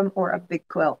of them, or a big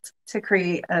quilt to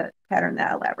create a pattern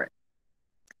that elaborate.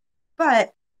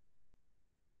 But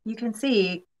you can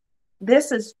see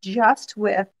this is just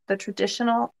with the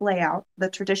traditional layout, the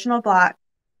traditional block,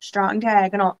 strong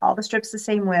diagonal, all the strips the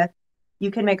same width.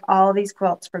 You can make all these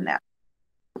quilts from that.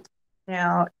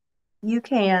 Now, you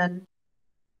can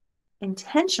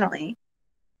intentionally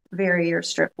vary your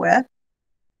strip width.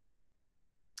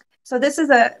 So this is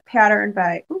a pattern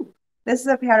by,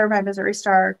 Missouri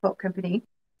Star Quilt Company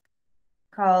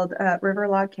called River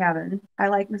Log Cabin. I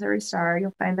like Missouri Star.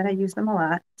 You'll find that I use them a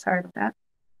lot. Sorry about that.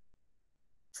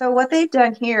 So what they've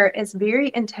done here is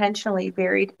very intentionally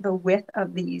varied the width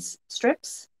of these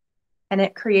strips, and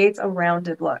it creates a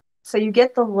rounded look. So you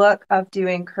get the look of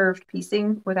doing curved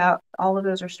piecing without all of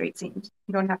those are straight seams.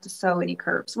 You don't have to sew any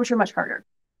curves, which are much harder.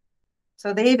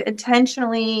 So they've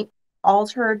intentionally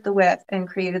altered the width and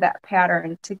created that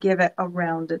pattern to give it a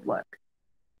rounded look.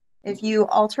 If you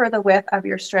alter the width of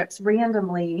your strips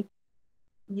randomly,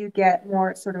 you get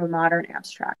more sort of a modern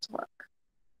abstract look.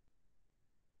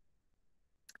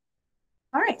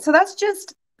 All right, so that's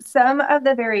just some of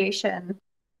the variation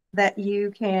that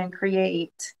you can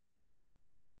create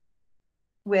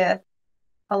with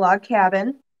a log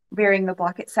cabin, varying the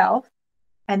block itself,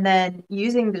 and then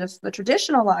using just the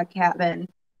traditional log cabin,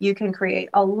 you can create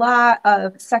a lot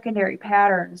of secondary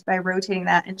patterns by rotating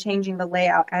that and changing the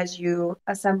layout as you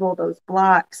assemble those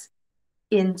blocks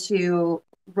into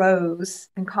rows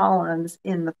and columns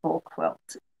in the full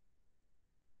quilt.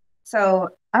 So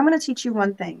I'm going to teach you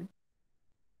one thing,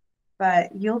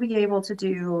 but you'll be able to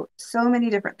do so many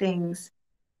different things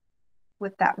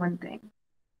with that one thing.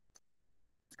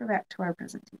 Let's go back to our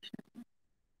presentation.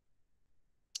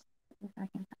 If I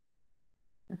can.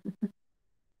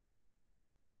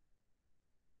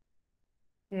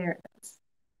 There it is.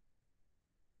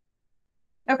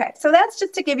 Okay, so that's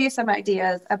just to give you some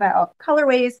ideas about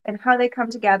colorways and how they come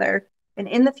together. And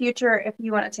in the future, if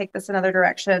you want to take this another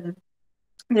direction,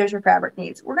 there's your fabric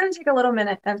needs. We're going to take a little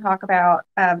minute and talk about,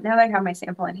 now that I have my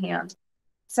sample in hand.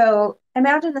 So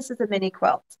imagine this is a mini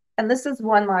quilt, and this is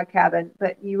one log cabin,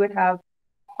 but you would have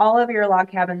all of your log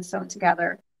cabins sewn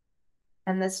together.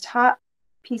 And this top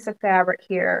piece of fabric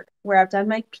here, where I've done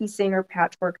my piecing or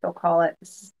patchwork, they'll call it,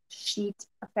 this sheet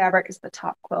of fabric is the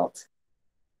top quilt.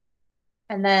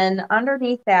 And then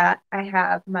underneath that, I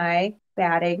have my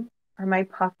batting or my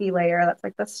puffy layer. That's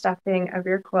like the stuffing of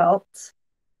your quilt.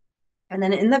 And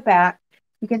then in the back,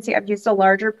 you can see I've used a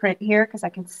larger print here because I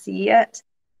can see it.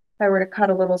 If I were to cut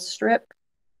a little strip,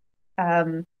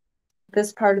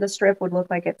 this part of the strip would look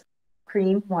like it's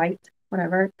cream, white,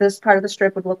 whatever. This part of the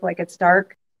strip would look like it's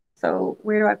dark. So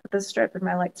where do I put this strip in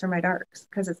my lights or my darks?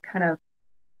 Because it's kind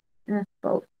of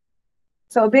both.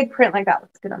 So a big print like that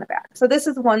looks good on the back. So this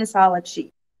is one solid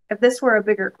sheet. If this were a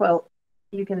bigger quilt,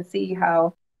 you can see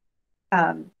how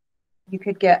you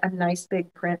could get a nice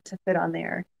big print to fit on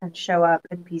there and show up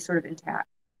and be sort of intact.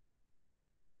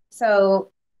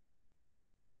 So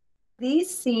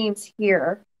these seams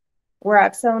here, where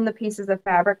I've sewn the pieces of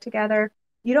fabric together,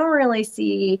 you don't really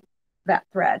see that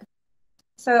thread.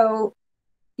 So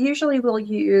usually we'll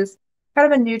use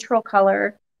kind of a neutral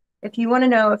color. If you want to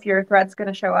know if your thread's going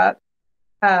to show up,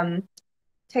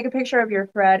 take a picture of your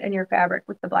thread and your fabric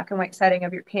with the black and white setting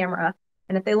of your camera.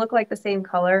 And if they look like the same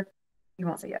color, you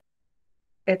won't see it.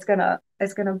 It's gonna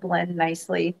blend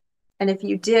nicely. And if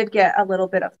you did get a little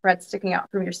bit of thread sticking out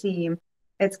from your seam,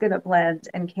 it's gonna blend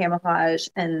and camouflage,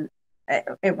 and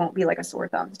it won't be like a sore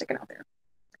thumb sticking out there.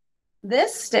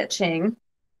 This stitching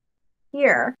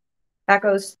here, that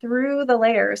goes through the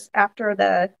layers after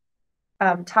the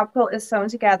top quilt is sewn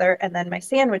together and then my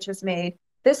sandwich is made.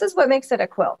 This is what makes it a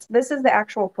quilt. This is the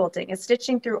actual quilting. It's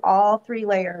stitching through all 3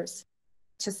 layers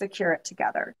to secure it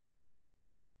together.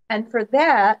 And for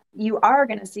that, you are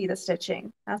going to see the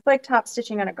stitching. That's like top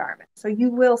stitching on a garment. So you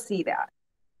will see that.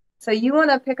 So you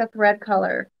want to pick a thread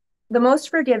color. The most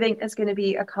forgiving is going to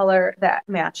be a color that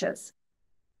matches.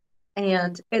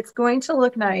 And it's going to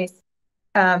look nice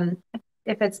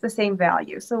if it's the same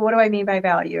value. So what do I mean by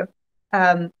value?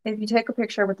 If you take a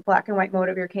picture with the black and white mode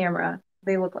of your camera,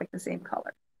 they look like the same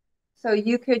color. So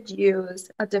you could use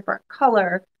a different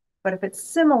color, but if it's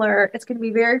similar, it's going to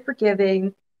be very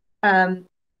forgiving.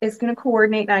 It's going to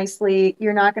coordinate nicely.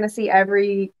 You're not going to see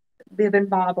every bib and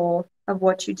bobble of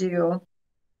what you do.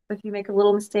 If you make a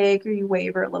little mistake or you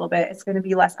waver a little bit, it's going to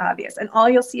be less obvious. And all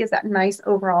you'll see is that nice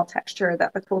overall texture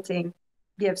that the quilting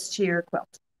gives to your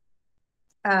quilt.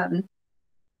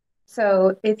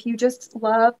 So if you just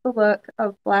love the look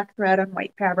of black thread on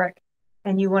white fabric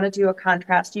and you want to do a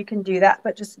contrast, you can do that,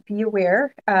 but just be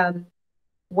aware,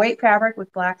 white fabric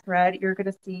with black thread, you're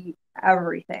going to see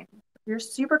everything. If you're a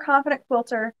super confident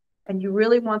quilter and you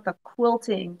really want the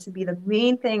quilting to be the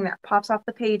main thing that pops off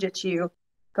the page at you,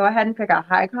 go ahead and pick a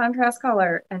high contrast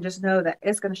color and just know that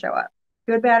it's going to show up.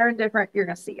 Good, bad, or indifferent, you're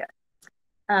going to see it.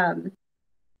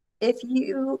 If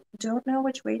you don't know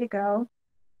which way to go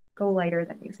lighter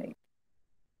than you think.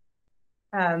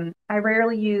 I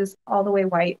rarely use all the way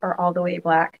white or all the way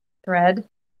black thread.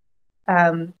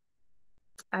 I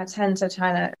tend to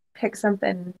try to pick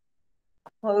something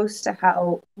close to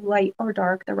how light or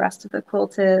dark the rest of the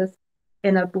quilt is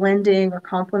in a blending or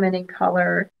complementing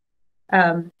color.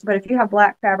 But if you have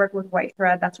black fabric with white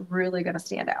thread, that's really going to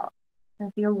stand out. And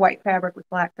if you have white fabric with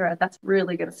black thread, that's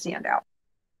really going to stand out.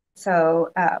 So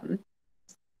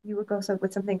you would go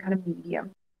with something kind of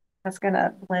medium. That's going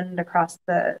to blend across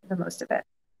the most of it.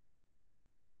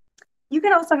 You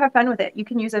can also have fun with it. You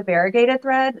can use a variegated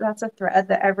thread. That's a thread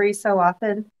that every so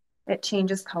often it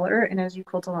changes color. And as you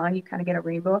quilt along, you kind of get a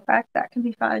rainbow effect. That can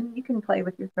be fun. You can play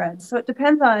with your threads. So it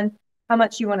depends on how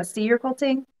much you want to see your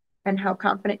quilting and how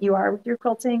confident you are with your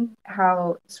quilting,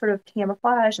 how sort of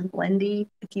camouflage and blendy,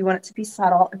 if you want it to be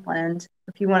subtle and blend,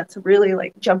 if you want it to really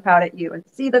like jump out at you and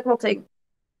see the quilting,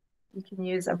 you can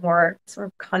use a more sort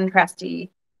of contrasty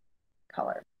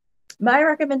color. My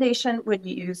recommendation would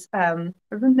use sort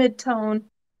of a mid-tone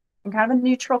and kind of a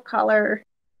neutral color.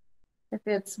 If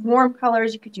it's warm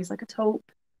colors, you could use like a taupe.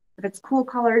 If it's cool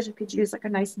colors, you could use like a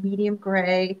nice medium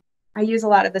gray. I use a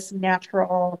lot of this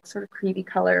natural sort of creamy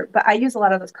color, but I use a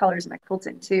lot of those colors in my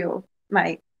quilting too.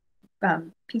 My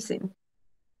piecing.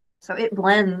 So it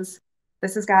blends.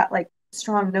 This has got like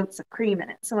strong notes of cream in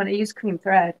it. So when I use cream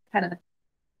thread, it kind of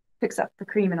picks up the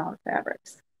cream in all the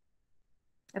fabrics.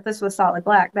 If this was solid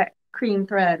black, that cream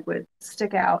thread would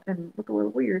stick out and look a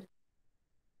little weird.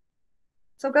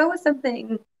 So go with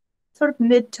something sort of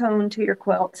mid-tone to your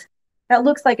quilt that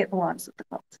looks like it belongs with the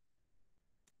quilt.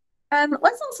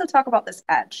 Let's also talk about this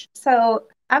edge. So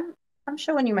I'm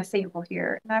showing you my sample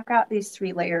here, and I've got these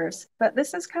 3 layers, but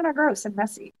this is kind of gross and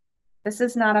messy. This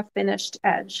is not a finished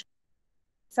edge.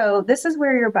 So this is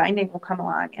where your binding will come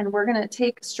along, and we're going to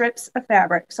take strips of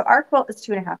fabric. So our quilt is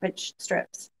 2.5-inch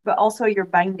strips, but also your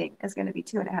binding is going to be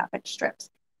 2.5-inch strips.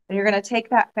 And you're going to take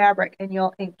that fabric and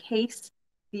you'll encase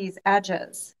these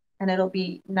edges, and it'll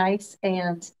be nice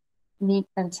and neat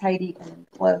and tidy and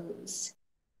enclosed.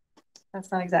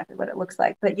 That's not exactly what it looks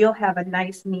like, but you'll have a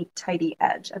nice, neat, tidy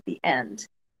edge at the end.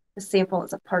 The sample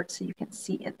is apart so you can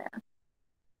see in there.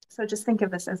 So just think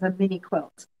of this as a mini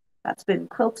quilt that's been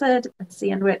quilted and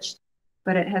sandwiched,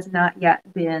 but it has not yet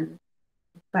been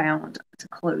bound to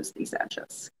close these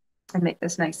edges and make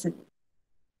this nice and neat.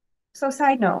 So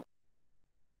side note,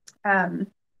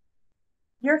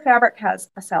 your fabric has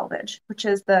a selvage, which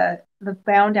is the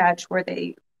bound edge where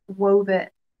they wove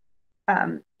it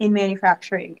in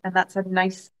manufacturing, and that's a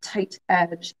nice tight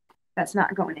edge that's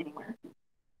not going anywhere.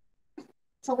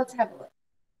 So let's have a look.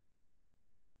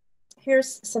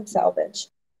 Here's some selvage.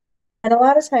 And a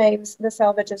lot of times the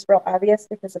selvage is real obvious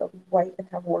because it'll be white and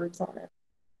have words on it.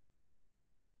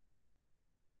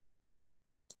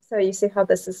 So you see how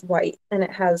this is white and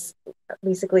it has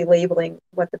basically labeling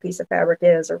what the piece of fabric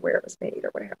is or where it was made or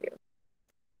what have you.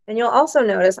 And you'll also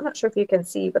notice, I'm not sure if you can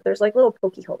see, but there's like little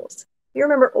pokey holes. You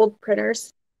remember old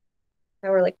printers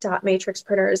that were like dot matrix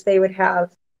printers? They would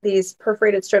have these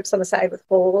perforated strips on the side with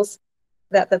holes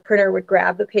that the printer would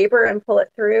grab the paper and pull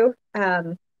it through.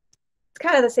 It's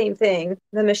kind of the same thing.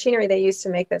 The machinery they use to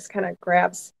make this kind of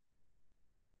grabs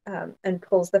and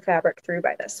pulls the fabric through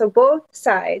by this. So both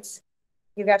sides,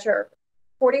 you got your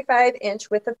 45-inch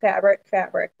width of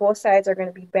fabric. Both sides are going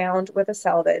to be bound with a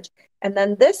selvage. And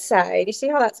then this side, you see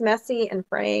how that's messy and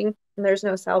fraying and there's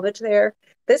no selvage there?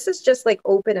 This is just like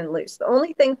open and loose. The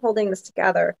only thing holding this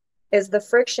together is the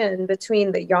friction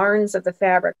between the yarns of the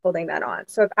fabric holding that on.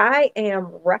 So if I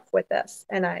am rough with this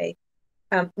and I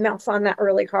mouth on that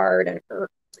really hard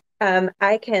and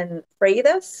I can fray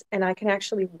this and I can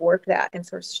actually warp that and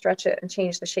sort of stretch it and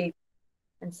change the shape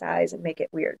and size and make it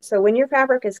weird. So when your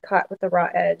fabric is cut with the raw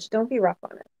edge, don't be rough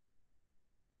on it.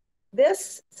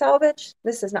 This selvage,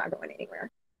 this is not going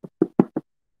anywhere.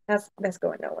 That's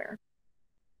going nowhere.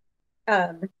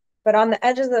 But on the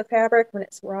edges of the fabric, when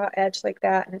it's raw edge like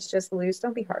that and it's just loose,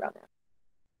 don't be hard on that.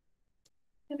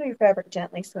 Handle your fabric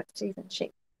gently so it stays in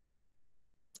shape.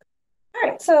 All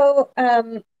right, so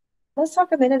let's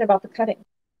talk a minute about the cutting.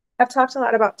 I've talked a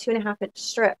lot about 2.5-inch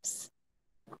strips.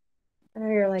 I know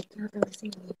you're like, not really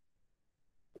seeing me.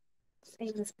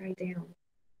 Aim this guy down.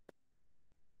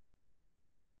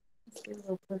 Let's get a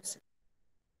little closer.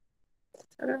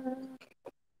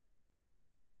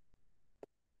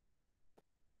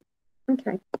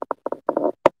 Okay.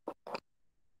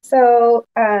 So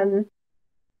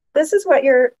this is what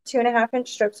your 2.5-inch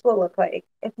strips will look like.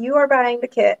 If you are buying the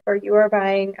kit or you are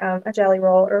buying a jelly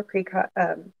roll or pre-cut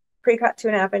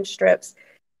 2.5-inch strips,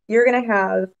 you're going to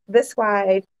have this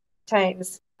wide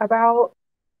times about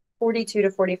 42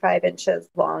 to 45 inches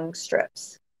long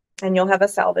strips. And you'll have a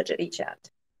selvage at each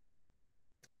end.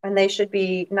 And they should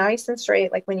be nice and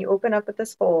straight, like when you open up at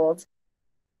this fold,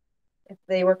 if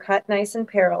they were cut nice and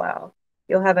parallel,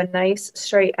 you'll have a nice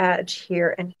straight edge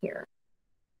here and here.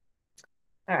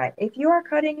 All right, if you are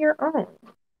cutting your own,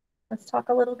 let's talk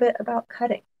a little bit about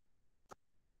cutting.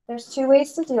 There's 2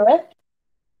 ways to do it.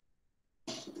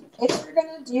 If you're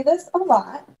going to do this a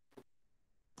lot,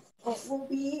 it will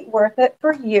be worth it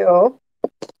for you.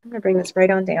 I'm going to bring this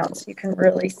right on down so you can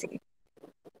really see.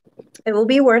 It will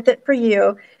be worth it for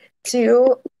you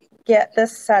to get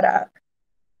this set up.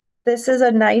 This is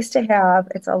a nice to have.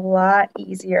 It's a lot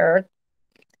easier.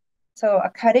 So a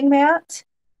cutting mat,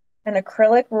 an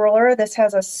acrylic ruler. This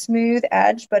has a smooth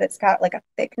edge, but it's got like a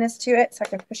thickness to it. So I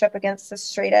can push up against the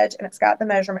straight edge and it's got the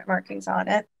measurement markings on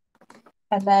it.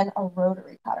 And then a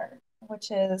rotary cutter,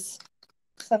 which is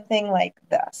something like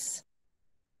this.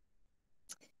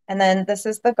 And then this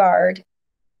is the guard.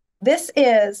 This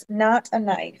is not a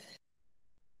knife.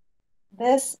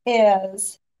 This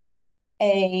is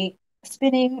a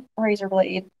spinning razor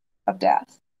blade of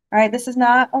death. All right, this is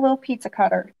not a little pizza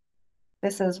cutter.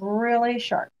 This is really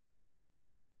sharp.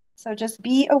 So just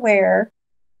be aware.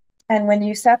 And when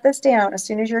you set this down, as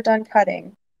soon as you're done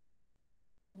cutting,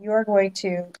 you're going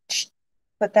to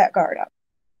put that guard up.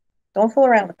 Don't fool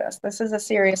around with this. This is a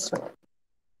serious tool.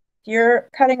 If you're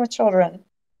cutting with children,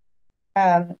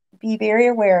 be very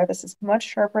aware this is much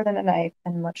sharper than a knife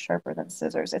and much sharper than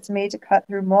scissors. It's made to cut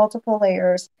through multiple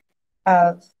layers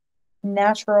of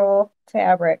natural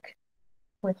fabric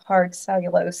with hard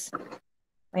cellulose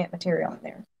plant material in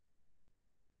there.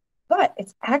 But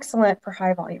it's excellent for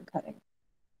high volume cutting.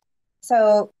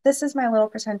 So this is my little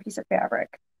pretend piece of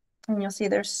fabric. And you'll see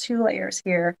there's 2 layers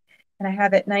here, and I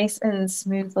have it nice and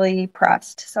smoothly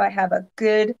pressed. So I have a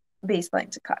good baseline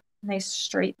to cut, nice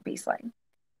straight baseline.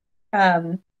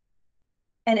 And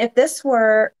if this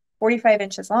were 45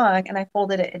 inches long and I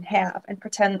folded it in half and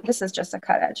pretend this is just a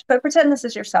cut edge, but pretend this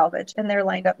is your selvage and they're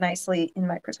lined up nicely in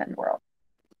my pretend world.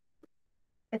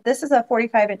 If this is a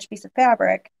 45-inch piece of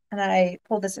fabric and I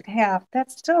pull this in half,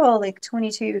 that's still like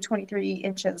 22, 23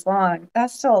 inches long.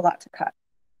 That's still a lot to cut.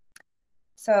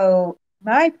 So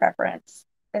my preference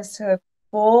is to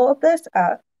fold this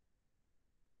up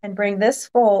and bring this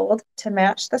fold to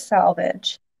match the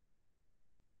selvage.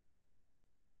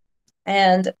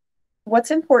 And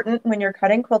what's important when you're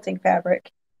cutting quilting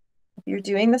fabric, if you're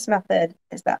doing this method,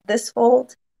 is that this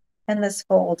fold and this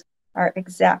fold are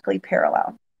exactly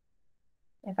parallel.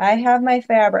 If I have my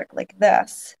fabric like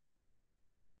this,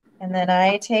 and then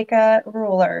I take a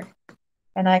ruler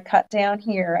and I cut down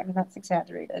here, I mean, that's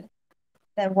exaggerated,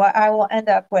 then what I will end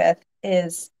up with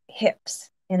is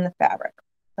hips in the fabric.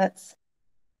 Let's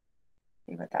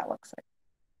see what that looks like.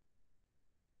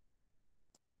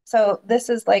 So this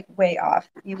is like way off.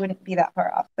 You wouldn't be that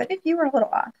far off, but if you were a little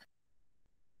off,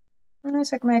 I'm going to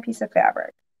take my piece of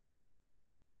fabric.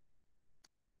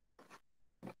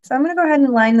 So I'm going to go ahead and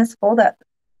line this fold up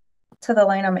to the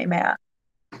line on my mat.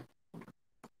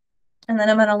 And then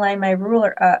I'm going to line my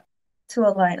ruler up to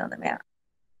a line on the mat.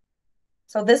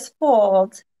 So this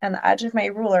fold and the edge of my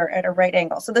ruler at a right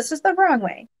angle. So this is the wrong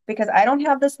way because I don't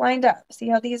have this lined up. See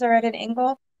how these are at an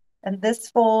angle? And this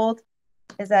fold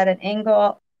is at an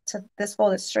angle to this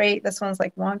fold is straight. This one's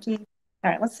like wonky.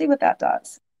 All right, let's see what that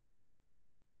does.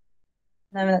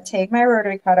 And I'm going to take my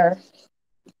rotary cutter.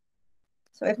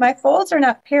 So if my folds are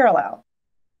not parallel,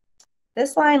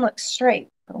 this line looks straight.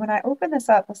 But when I open this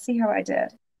up, we'll see how I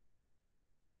did.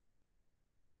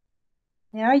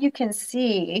 Now you can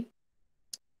see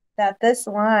that this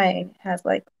line has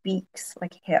like beaks,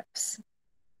 like hips.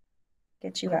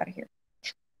 Get you out of here.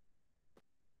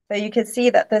 So you can see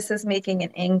that this is making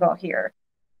an angle here.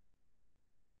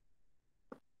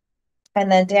 And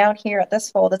then down here at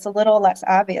this fold, it's a little less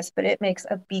obvious, but it makes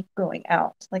a beak going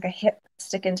out, like a hip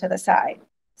sticking to the side.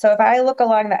 So if I look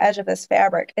along the edge of this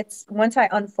fabric, it's once I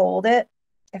unfold it,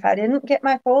 if I didn't get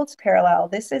my folds parallel,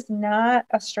 this is not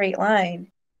a straight line.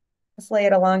 Let's lay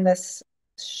it along this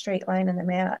straight line in the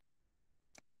mat.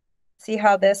 See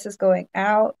how this is going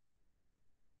out?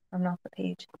 I'm off the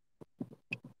page.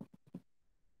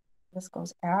 This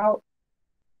goes out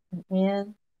and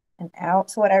in and out.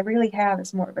 So what I really have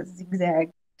is more of a zigzag.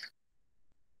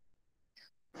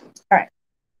 All right.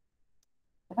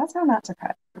 So that's how not to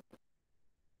cut.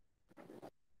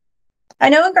 I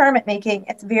know in garment making,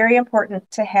 it's very important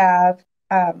to have,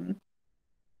 to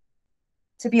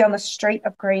be on the straight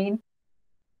of grain.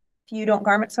 If you don't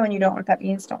garment sew and you don't know what that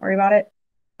means, don't worry about it.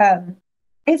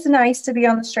 It's nice to be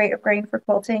on the straight of grain for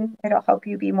quilting. It'll help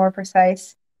you be more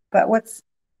precise. But what's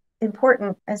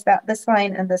important is that this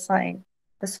line and this line,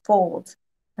 this fold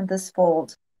and this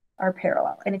fold are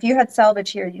parallel. And if you had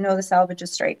selvage here, you know the selvage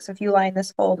is straight. So if you line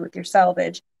this fold with your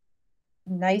selvage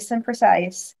nice and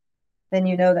precise, then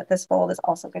you know that this fold is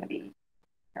also going to be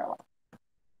parallel.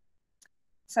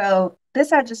 So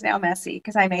this edge is now messy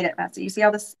because I made it messy. You see how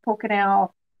this is poking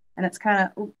out and it's kind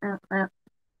of,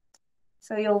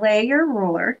 So you'll lay your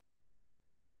ruler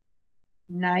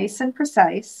nice and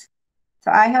precise.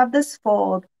 So I have this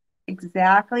fold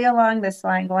exactly along this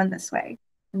line going this way.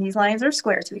 And these lines are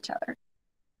square to each other.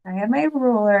 I have my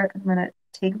ruler. I'm going to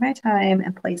take my time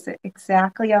and place it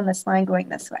exactly on this line going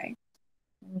this way.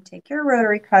 You take your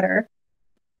rotary cutter.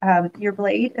 Your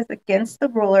blade is against the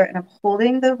ruler and I'm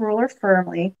holding the ruler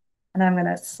firmly. And I'm going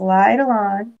to slide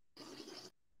along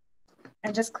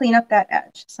and just clean up that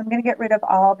edge. So I'm going to get rid of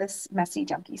all this messy,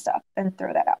 junky stuff and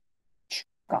throw that out.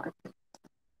 Gone.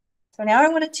 So now I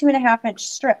want a 2.5-inch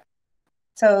strip.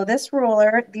 So this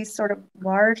ruler, these sort of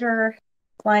larger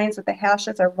lines with the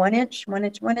hashes are 1 inch, 1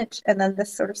 inch, 1 inch, and then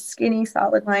this sort of skinny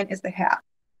solid line is the half.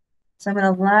 So I'm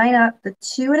going to line up the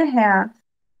 2.5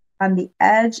 on the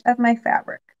edge of my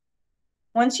fabric.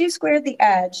 Once you squared the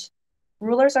edge,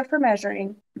 rulers are for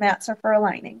measuring, mats are for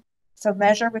aligning. So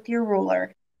measure with your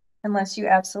ruler unless you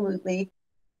absolutely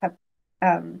have,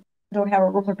 don't have a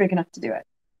ruler big enough to do it.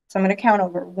 So I'm going to count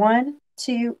over 1,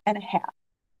 2.5.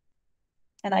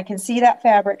 And I can see that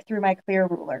fabric through my clear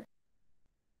ruler.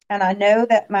 And I know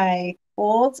that my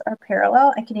folds are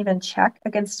parallel. I can even check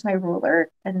against my ruler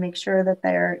and make sure that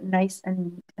they're nice and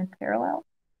neat and parallel.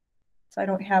 So I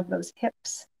don't have those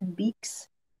hips and beaks.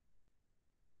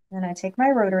 Then I take my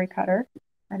rotary cutter.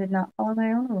 I did not follow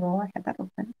my own rule. I had that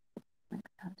open.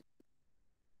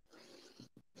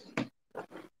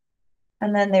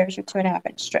 And then there's your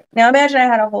 2.5-inch strip. Now imagine I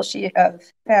had a whole sheet of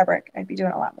fabric. I'd be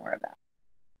doing a lot more of that.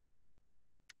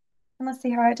 And let's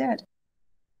see how I did.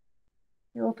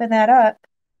 You open that up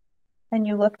and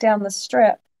you look down the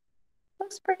strip. It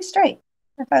looks pretty straight.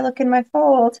 If I look in my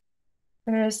fold,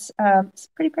 there's it's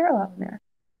pretty parallel in there.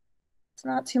 It's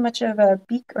not too much of a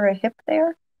beak or a hip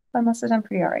there. So I must have done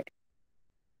pretty all right.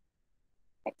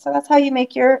 Okay, so that's how you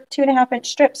make your 2.5-inch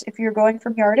strips if you're going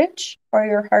from yardage or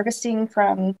you're harvesting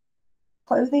from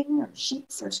clothing or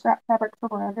sheets or scrap fabric from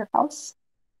around your house.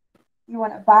 You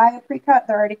want to buy a pre-cut,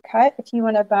 they're already cut. If you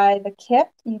want to buy the kit,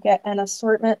 you get an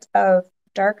assortment of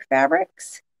dark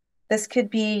fabrics. This could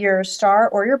be your star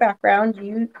or your background.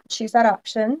 You choose that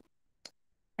option.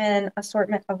 An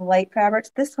assortment of light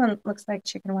fabrics. This one looks like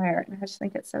chicken wire, and I just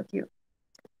think it's so cute.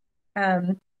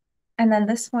 And then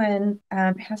this one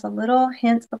has a little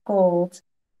hint of gold,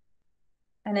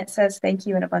 and it says thank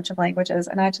you in a bunch of languages,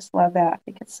 and I just love that. I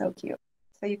think it's so cute.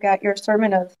 So you've got your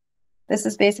assortment of, this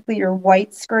is basically your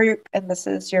whites group, and this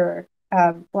is your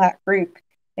black group,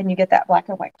 and you get that black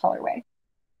and white colorway.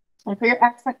 And for your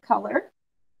accent color,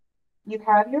 you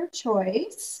have your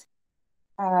choice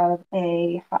of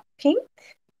a hot pink,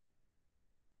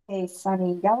 a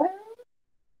sunny yellow,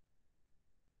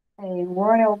 a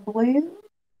royal blue.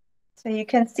 So you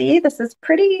can see this is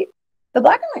pretty, the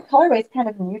black and white colorway is kind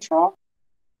of neutral.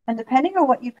 And depending on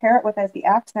what you pair it with as the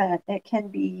accent, it can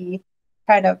be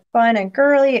kind of fun and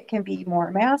girly. It can be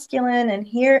more masculine. And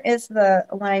here is the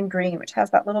lime green, which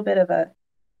has that little bit of a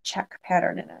check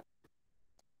pattern in it.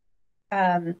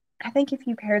 I think if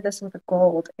you paired this with a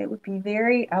gold, it would be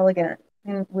very elegant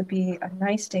and would be a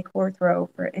nice decor throw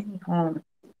for any home.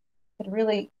 It could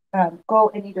really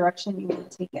go any direction you want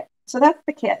to take it. So that's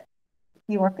the kit. If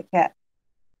you want the kit.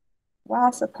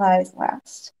 While supplies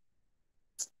last.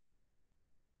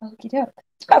 Okie doke.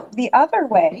 Oh, the other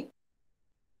way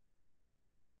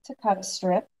to cut a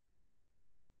strip.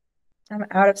 I'm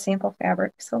out of sample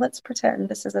fabric, so let's pretend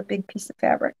this is a big piece of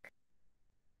fabric.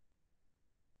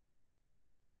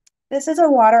 This is a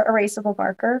water erasable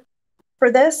marker.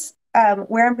 For this,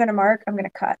 where I'm going to mark, I'm going to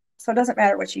cut. So it doesn't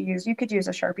matter what you use. You could use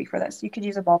a Sharpie for this. You could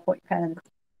use a ballpoint pen.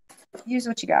 Use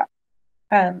what you got.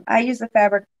 I use the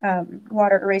fabric,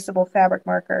 water erasable fabric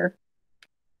marker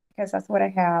because that's what I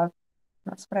have.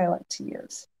 That's what I like to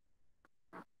use.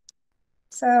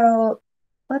 So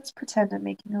let's pretend I'm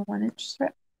making a 1-inch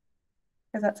strip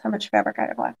because that's how much fabric I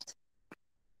have left.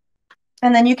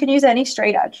 And then you can use any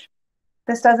straight edge.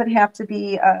 This doesn't have to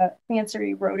be a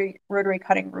fancy rotary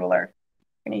cutting ruler.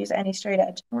 We're going to use any straight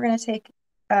edge. We're going to take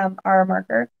our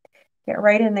marker, get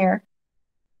right in there,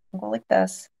 go like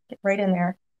this, get right in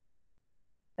there.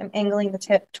 I'm angling the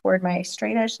tip toward my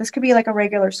straight edge. This could be like a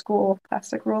regular school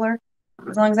plastic ruler,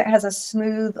 as long as it has a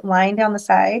smooth line down the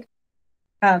side.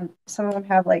 Some of them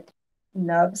have like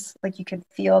nubs, like you can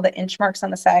feel the inch marks on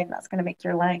the side, and that's going to make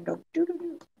your line go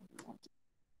doo-doo-doo.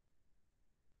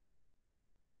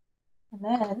 And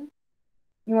then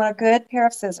you want a good pair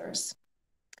of scissors.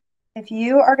 If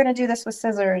you are going to do this with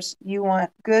scissors, you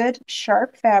want good,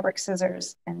 sharp fabric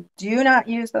scissors, and do not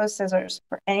use those scissors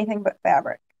for anything but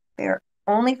fabric. They're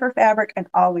only for fabric and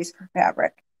always for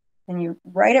fabric. And you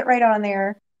write it right on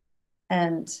there,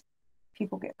 and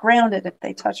people get grounded if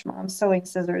they touch mom's sewing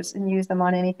scissors and use them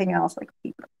on anything else like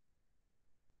paper.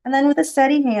 And then with a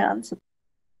steady hand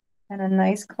and a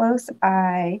nice close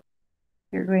eye,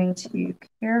 you're going to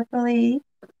carefully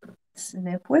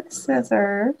snip with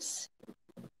scissors.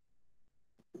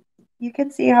 You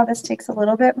can see how this takes a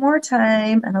little bit more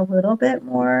time and a little bit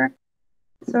more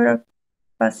sort of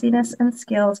fussiness and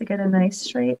skill to get a nice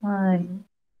straight line.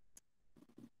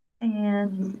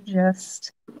 And you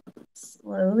just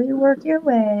slowly work your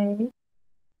way.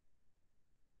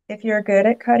 If you're good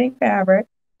at cutting fabric,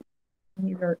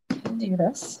 you can do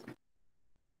this.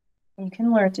 You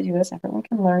can learn to do this. Everyone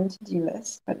can learn to do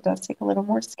this, but it does take a little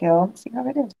more skill. Let's see how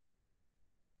I did.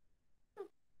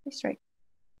 Pretty straight.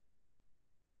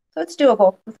 So it's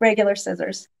doable with regular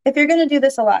scissors. If you're going to do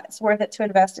this a lot, it's worth it to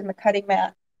invest in the cutting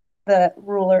mat, the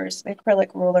rulers, the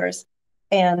acrylic rulers,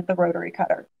 and the rotary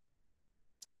cutter.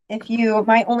 If you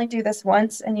might only do this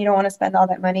once and you don't want to spend all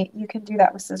that money, you can do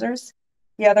that with scissors.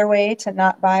 The other way to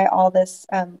not buy all this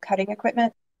cutting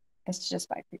equipment is to just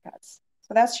buy pre-cuts.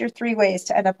 So that's your 3 ways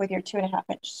to end up with your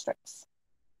 2.5-inch strips.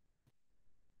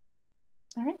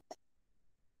 All right.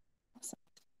 Awesome.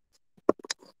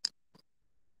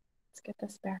 Let's get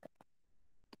this back.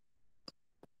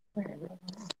 All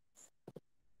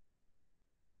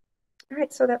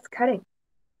right, so that's cutting.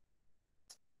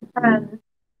 I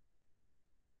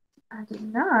did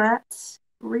not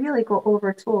really go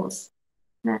over tools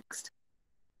next.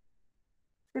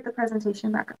 Let's get the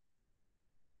presentation back up.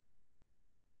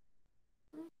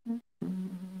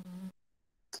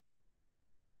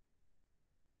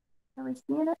 Are we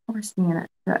seeing it? We're seeing it.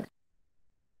 Good.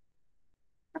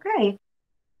 Okay.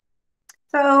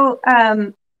 So,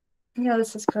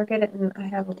 this is crooked and I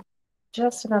have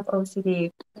just enough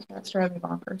OCD. That's driving me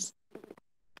bonkers.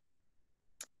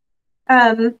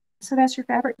 So that's your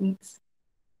fabric needs.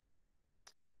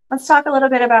 Let's talk a little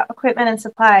bit about equipment and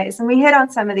supplies. And we hit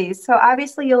on some of these. So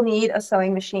obviously you'll need a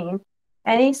sewing machine.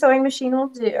 Any sewing machine will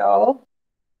do.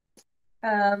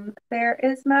 There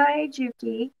is my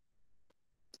Juki.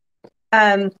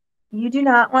 You do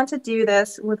not want to do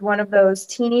this with one of those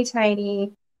teeny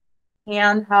tiny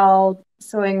handheld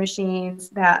sewing machines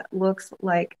that looks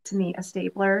like, to me, a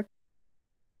stapler.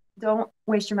 Don't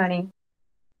waste your money.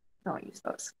 Don't use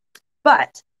those.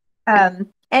 But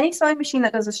any sewing machine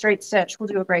that does a straight stitch will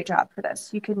do a great job for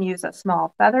this. You can use a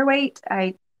small featherweight.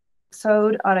 I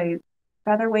sewed on a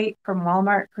featherweight from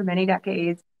Walmart for many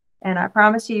decades. And I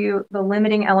promise you, the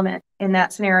limiting element in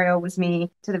that scenario was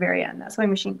me to the very end. That sewing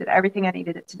machine did everything I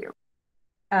needed it to do.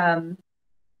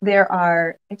 There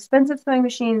are expensive sewing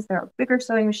machines, there are bigger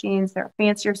sewing machines, there are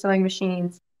fancier sewing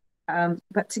machines.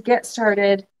 But to get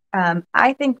started,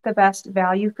 I think the best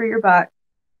value for your buck,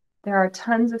 there are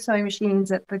tons of sewing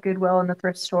machines at the Goodwill and the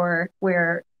thrift store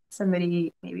where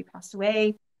somebody maybe passed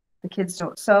away, the kids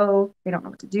don't sew, they don't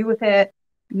know what to do with it.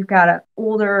 You've got an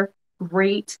older,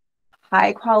 great,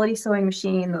 high quality sewing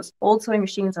machine. Those old sewing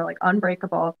machines are like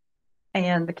unbreakable,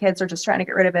 and the kids are just trying to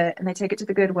get rid of it, and they take it to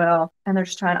the Goodwill and they're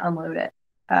just trying to unload it.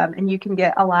 And you can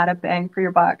get a lot of bang for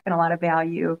your buck and a lot of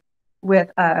value with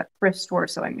a thrift store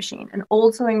sewing machine. And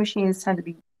old sewing machines tend to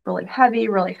be really heavy,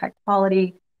 really high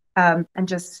quality, and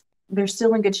just they're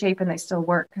still in good shape and they still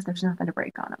work because there's nothing to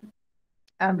break on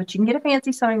them. But you can get a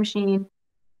fancy sewing machine.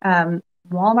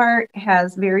 Walmart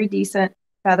has very decent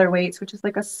featherweights, which is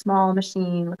like a small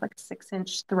machine with like a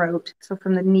 6-inch throat. So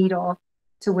from the needle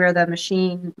to where the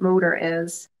machine motor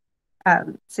is,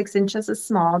 6 inches is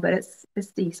small, but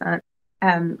it's decent.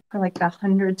 For like the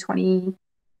 $120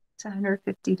 to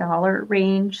 $150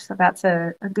 range. So that's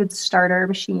a good starter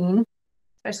machine,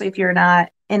 especially if you're not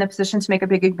in a position to make a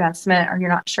big investment or you're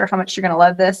not sure how much you're going to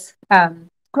love this.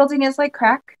 Quilting is like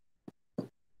crack.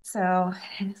 So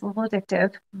it's a little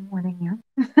addictive, I'm warning you.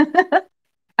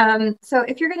 So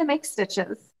if you're going to make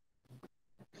stitches,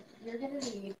 you're going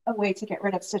to need a way to get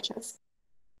rid of stitches.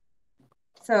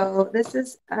 So this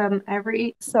is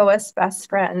every sewist's best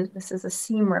friend. This is a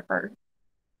seam ripper.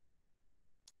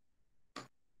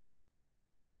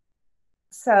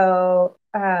 So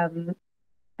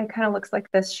it kind of looks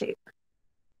like this shape.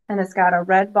 And it's got a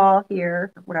red ball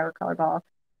here, whatever color ball.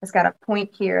 It's got a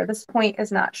point here. This point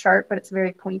is not sharp, but it's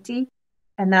very pointy.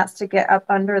 And that's to get up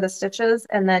under the stitches.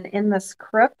 And then in this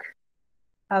crook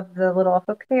of the little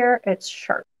hook there, it's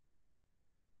sharp.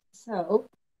 So,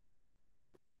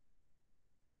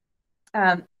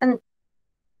 and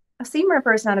a seam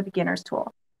ripper is not a beginner's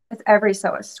tool. It's every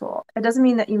sewist tool. It doesn't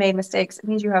mean that you made mistakes. It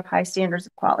means you have high standards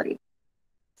of quality.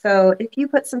 So if you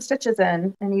put some stitches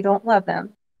in and you don't love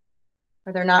them,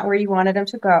 or they're not where you wanted them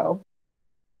to go,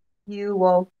 you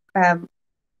will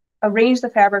arrange the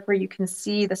fabric where you can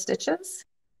see the stitches.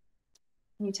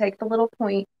 You take the little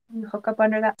point, you hook up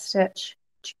under that stitch,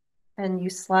 and you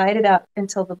slide it up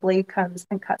until the blade comes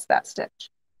and cuts that stitch.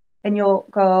 And you'll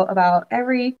go about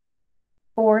every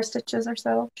 4 stitches or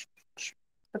so,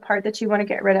 the part that you want to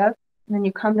get rid of. And then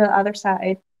you come to the other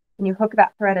side and you hook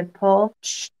that thread and pull,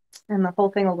 and the whole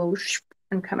thing will go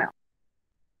and come out.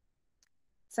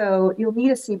 So you'll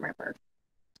need a seam ripper.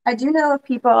 I do know of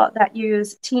people that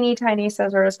use teeny tiny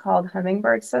scissors called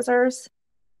hummingbird scissors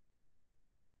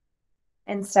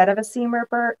instead of a seam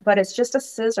ripper, but it's just a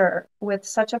scissor with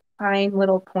such a fine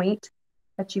little point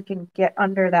that you can get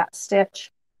under that stitch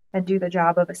and do the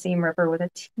job of a seam ripper with a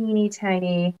teeny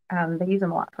tiny, they use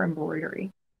them a lot for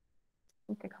embroidery. I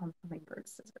think they call them hummingbird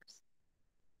scissors.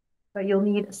 But you'll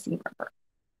need a seam ripper.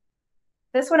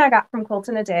 This one I got from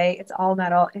Quilting a Day. It's all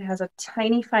metal. It has a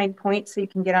tiny fine point so you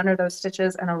can get under those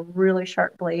stitches and a really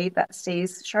sharp blade that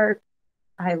stays sharp.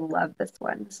 I love this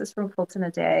one. This is from Quilting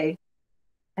a Day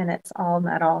and it's all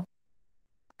metal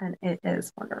and it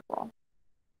is wonderful.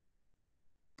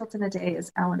 Quilt in a Day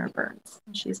is Eleanor Burns.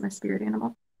 She's my spirit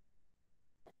animal.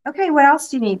 Okay, what else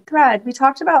do you need? Thread. We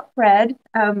talked about thread.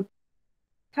 Kind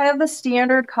of the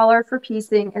standard color for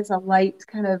piecing is a light,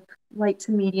 kind of light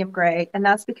to medium gray. And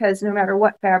that's because no matter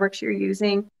what fabrics you're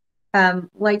using,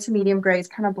 light to medium gray is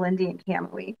kind of blendy and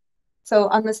camo-y. So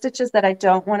on the stitches that I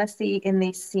don't want to see in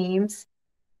these seams,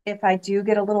 if I do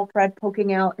get a little thread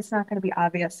poking out, it's not going to be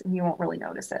obvious and you won't really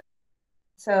notice it.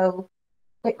 So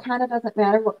it kind of doesn't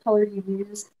matter what color you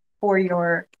use for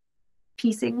your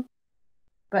piecing,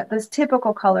 but those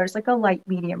typical colors, like a light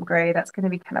medium gray, that's going to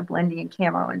be kind of blendy and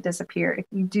camo and disappear. If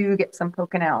you do get some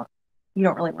poking out, you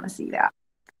don't really want to see that.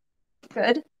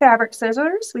 Good fabric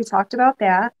scissors, we talked about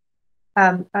that.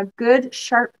 A good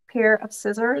sharp pair of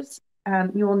scissors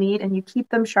you will need, and you keep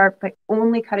them sharp by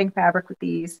only cutting fabric with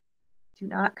these. Do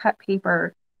not cut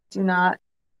paper. Do not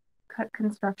cut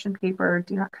construction paper.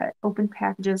 Do not cut open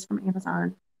packages from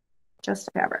Amazon.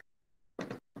 Just fabric.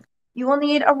 You will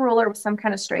need a ruler with some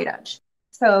kind of straight edge.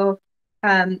 So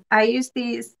I use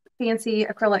these fancy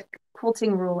acrylic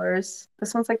quilting rulers.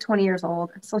 This one's like 20 years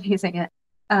old. I'm still using it.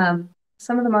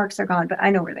 Some of the marks are gone, but I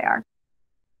know where they are.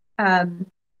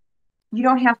 You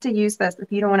don't have to use this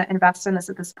if you don't want to invest in this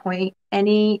at this point.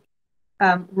 Any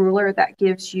ruler that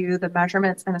gives you the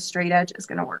measurements and a straight edge is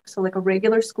going to work. So like a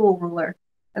regular school ruler,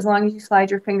 as long as you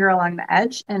slide your finger along the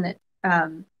edge and it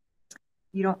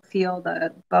you don't feel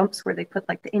the bumps where they put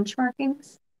like the inch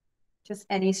markings, just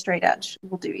any straight edge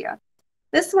will do you.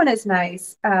 This one is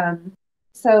nice.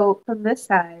 So from this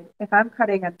side, if I'm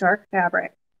cutting a dark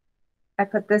fabric, I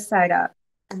put this side up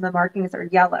and the markings are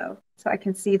yellow, so I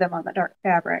can see them on the dark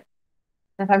fabric.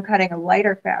 And if I'm cutting a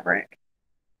lighter fabric,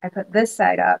 I put this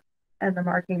side up and the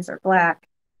markings are black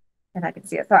and I can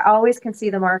see it. So I always can see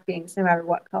the markings no matter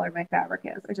what color my fabric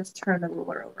is. I just turn the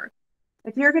ruler over.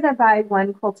 If you're going to buy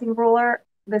one quilting ruler,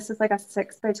 this is like a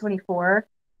 6x24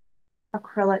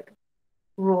 acrylic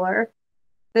ruler.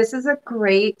 This is a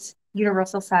great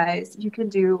universal size. You can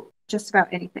do just about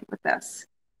anything with this.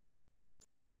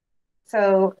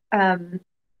 So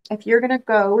if you're going to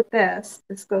go with this,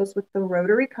 this goes with the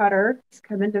rotary cutter. These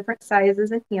come in different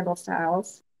sizes and handle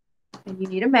styles. And you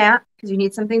need a mat because you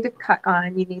need something to cut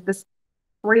on. You need this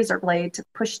razor blade to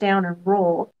push down and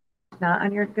roll, not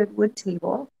on your good wood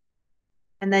table.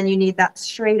 And then you need that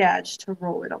straight edge to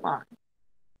roll it along.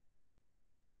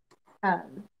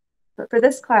 But for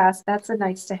this class, that's a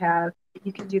nice to have.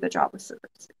 You can do the job with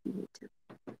scissors if you need to.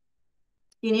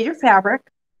 You need your fabric.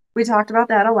 We talked about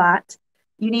that a lot.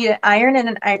 You need an iron and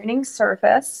an ironing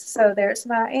surface. So there's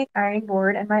my ironing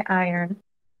board and my iron.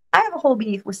 I have a whole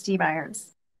beef with steam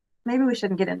irons. Maybe we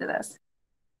shouldn't get into this.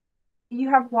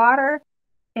 You have water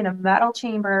in a metal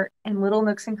chamber and little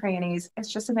nooks and crannies.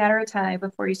 It's just a matter of time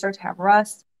before you start to have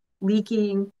rust,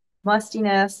 leaking,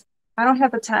 mustiness. I don't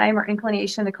have the time or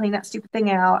inclination to clean that stupid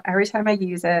thing out every time I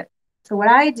use it. So what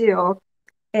I do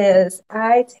is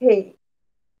I take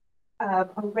a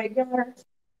regular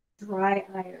dry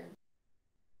iron.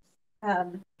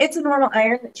 It's a normal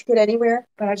iron that you get anywhere,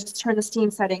 but I just turn the steam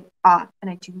setting off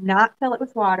and I do not fill it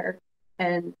with water.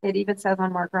 And it even says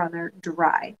on marker on there,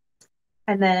 dry.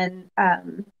 And then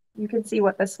you can see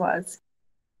what this was.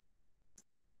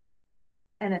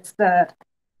 And it's the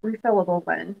refillable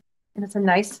one. And it's a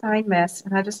nice fine mist.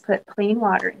 And I just put plain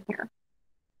water in here.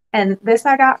 And this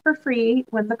I got for free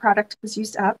when the product was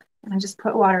used up. And I just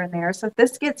put water in there. So if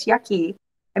this gets yucky,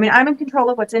 I mean, I'm in control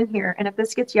of what's in here. And if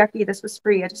this gets yucky, this was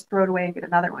free. I just throw it away and get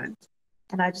another one.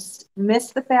 And I just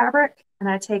mist the fabric. And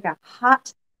I take a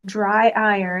hot, dry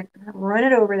iron and I run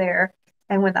it over there.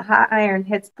 And when the hot iron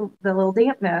hits the little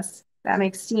dampness, that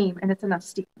makes steam. And it's enough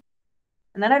steam.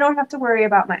 And then I don't have to worry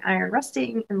about my iron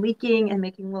rusting and leaking and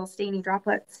making little stainy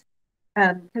droplets.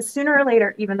 Because sooner or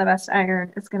later, even the best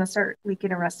iron is going to start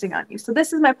leaking and rusting on you. So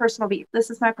this is my personal beef. This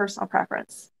is my personal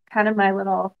preference. Kind of my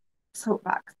little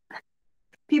soapbox.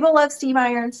 People love steam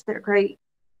irons. They're great.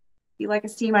 If you like a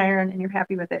steam iron and you're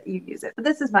happy with it, you use it. But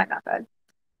this is my method.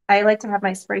 I like to have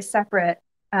my spray separate.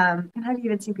 And I've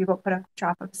even seen people put a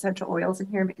drop of essential oils in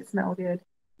here and make it smell good.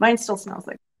 Mine still smells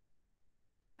like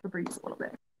Febreze a little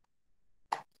bit.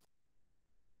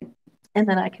 And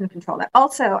then I can control that.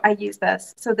 Also, I use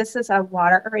this. So this is a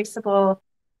water erasable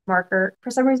marker.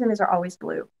 For some reason, these are always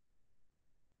blue.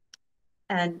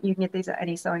 And you can get these at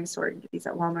any sewing store. You can get these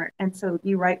at Walmart. And so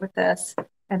you write with this,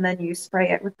 and then you spray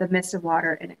it with the mist of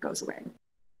water, and it goes away.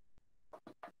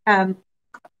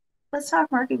 Let's talk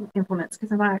marking implements,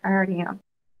 because I already am.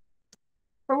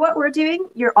 For what we're doing,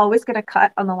 you're always going to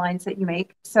cut on the lines that you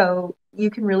make. So you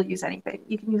can really use anything.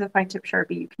 You can use a fine tip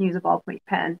Sharpie. You can use a ballpoint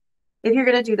pen. If you're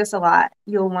going to do this a lot,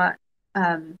 you'll want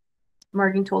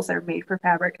marking tools that are made for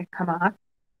fabric and come off.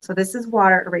 So this is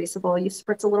water erasable. You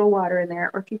spritz a little water in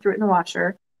there, or if you threw it in the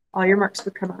washer, all your marks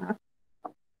would come off.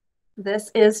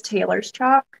 This is Taylor's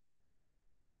chalk.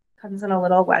 Comes in a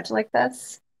little wedge like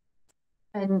this.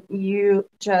 And you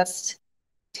just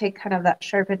take kind of that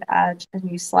sharpened edge and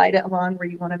you slide it along where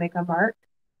you want to make a mark.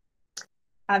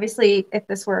 Obviously, if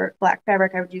this were black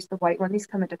fabric, I would use the white one. These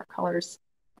come in different colors.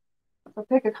 So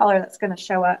pick a color that's going to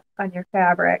show up on your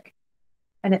fabric,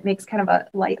 and it makes kind of a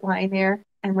light line there.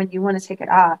 And when you want to take it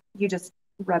off, you just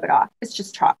rub it off. It's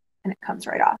just chalk, and it comes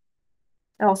right off.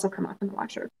 It'll also come off in the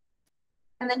washer.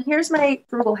 And then here's my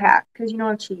frugal hack, because you know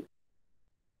I'm cheap.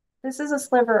 This is a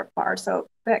sliver of bar soap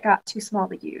that got too small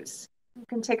to use. You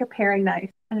can take a paring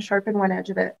knife and sharpen one edge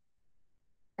of it.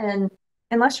 And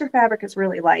unless your fabric is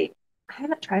really light, I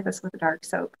haven't tried this with a dark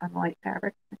soap on light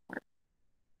fabric before.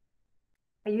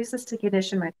 I use this to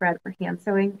condition my thread for hand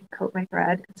sewing and coat my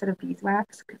thread instead of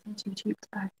beeswax because I'm too cheap to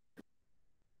buy.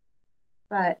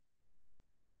 But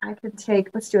I can take,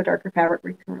 let's do a darker fabric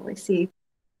where you can really see.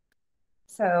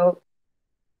 So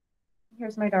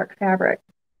here's my dark fabric.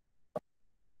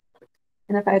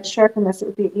 And if I had sharpened this, it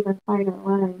would be an even finer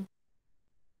line.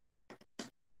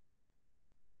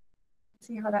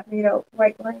 See how that made a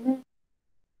white line there?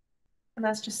 And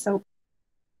that's just soap.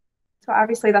 So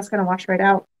obviously that's going to wash right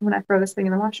out when I throw this thing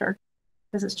in the washer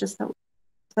because it's just soap.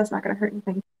 So that's not going to hurt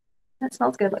anything. And it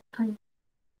smells good like pine.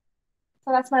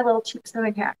 So that's my little cheap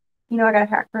sewing hack. You know, I got a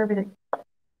hack for everything.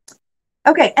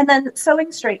 Okay, and then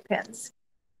sewing straight pins.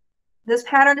 This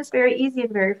pattern is very easy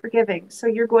and very forgiving. So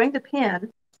you're going to pin.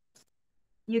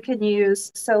 You can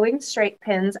use sewing straight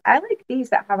pins. I like these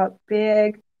that have a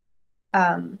big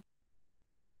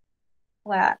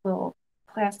flat little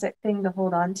plastic thing to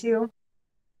hold on to.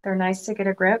 They're nice to get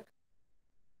a grip.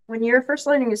 When you're first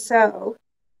learning to sew,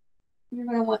 you're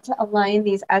going to want to align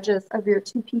these edges of your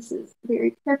two pieces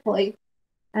very carefully.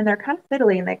 And they're kind of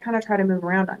fiddly and they kind of try to move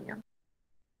around on you.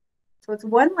 So it's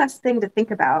one less thing to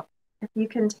think about. If you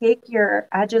can take your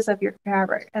edges of your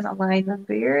fabric and align them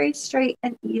very straight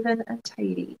and even and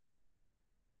tidy.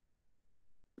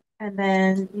 And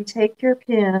then you take your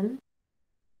pin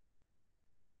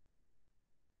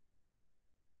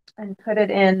and put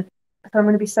it in. So I'm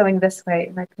going to be sewing this way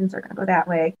and my pins are going to go that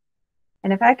way.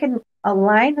 And if I can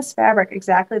align this fabric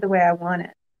exactly the way I want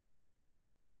it.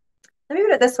 Let me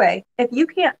put it this way. If you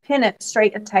can't pin it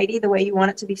straight and tidy the way you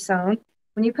want it to be sewn,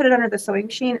 when you put it under the sewing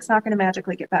machine, it's not going to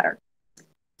magically get better.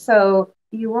 So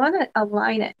you want to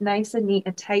align it nice and neat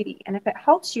and tidy. And if it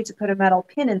helps you to put a metal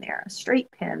pin in there, a straight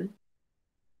pin,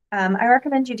 I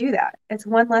recommend you do that. It's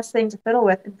one less thing to fiddle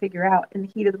with and figure out in the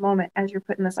heat of the moment as you're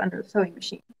putting this under the sewing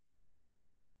machine.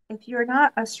 If you're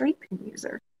not a straight pin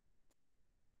user,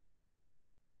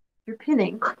 you're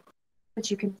pinning,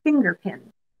 but you can finger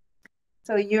pin.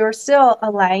 So you're still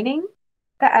aligning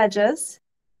the edges.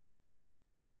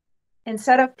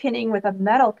 Instead of pinning with a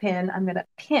metal pin, I'm going to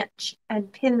pinch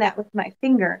and pin that with my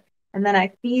finger. And then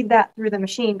I feed that through the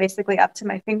machine basically up to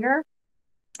my finger.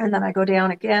 And then I go down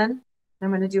again. I'm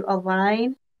going to do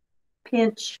align,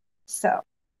 pinch, sew.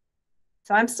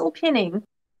 So I'm still pinning,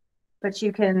 but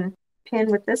you can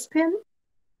pin with this pin,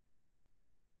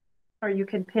 or you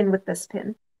can pin with this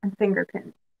pin and finger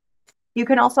pin. You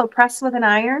can also press with an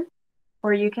iron,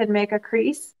 or you can make a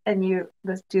crease and you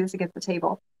do this against the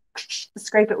table.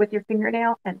 Scrape it with your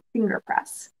fingernail and finger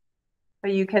press. So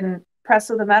you can press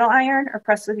with a metal iron or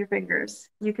press with your fingers.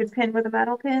 You can pin with a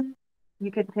metal pin.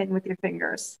 You can pin with your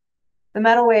fingers. The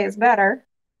metal way is better.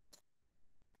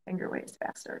 Finger way is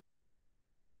faster.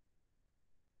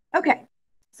 Okay,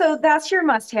 so that's your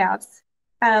must-haves.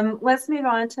 Let's move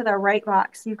on to the right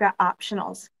box. You've got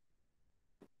optionals.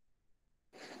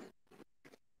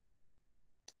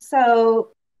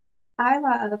 So I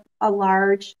love a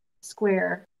large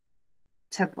square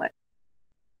template.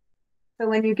 So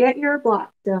when you get your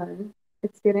block done,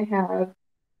 it's going to have,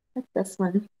 like this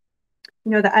one,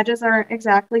 you know, the edges aren't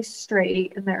exactly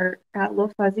straight and they're got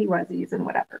little fuzzy wuzzies and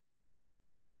whatever.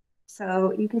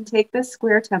 So you can take this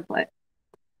square template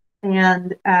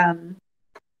and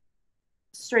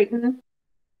straighten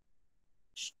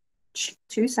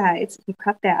two sides. You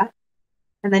cut that.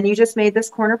 And then you just made this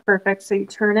corner perfect. So you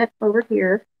turn it over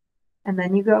here and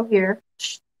then you go here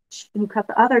and you cut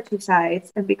the other two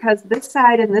sides. And because this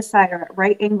side and this side are at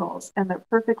right angles and they're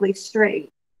perfectly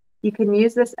straight, you can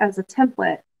use this as a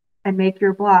template and make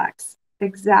your blocks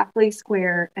exactly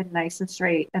square and nice and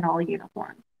straight and all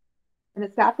uniform. And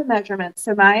it's got the measurements.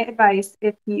 So my advice,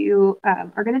 if you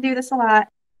are going to do this a lot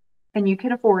and you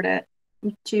can afford it,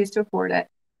 you choose to afford it,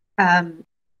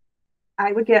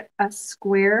 I would get a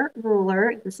square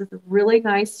ruler. This is a really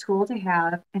nice tool to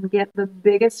have, and get the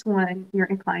biggest one you're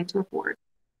inclined to afford,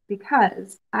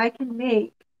 because I can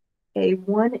make a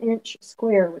 1-inch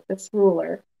square with this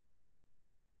ruler,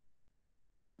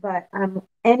 but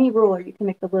any ruler you can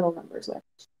make the little numbers with.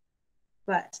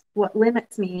 But what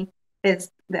limits me is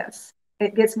this.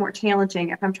 It gets more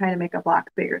challenging if I'm trying to make a block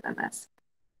bigger than this.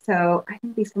 So I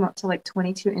think these come up to like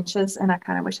 22 inches, and I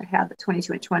kind of wish I had the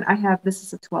 22-inch one. I have, this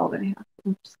is a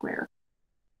 12.5-inch square.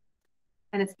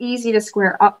 And it's easy to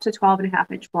square up to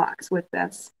 12.5-inch blocks with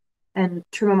this and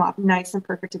trim them off nice and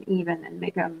perfect and even and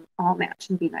make them all match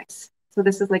and be nice. So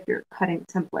this is like your cutting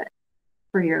template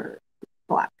for your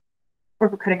block or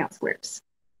for cutting out squares.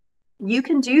 You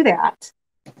can do that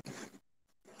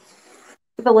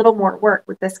with a little more work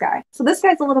with this guy. So this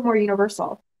guy's a little more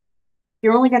universal.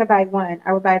 You're only going to buy one.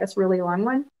 I would buy this really long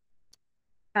one.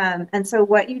 And so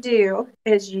what you do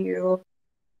is you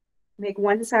make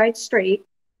one side straight,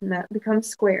 and that becomes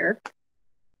square.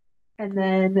 And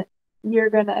then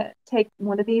you're going to take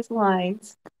one of these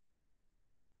lines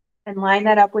and line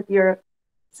that up with your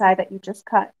side that you just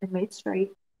cut and made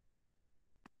straight.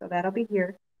 So that'll be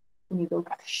here. And you go,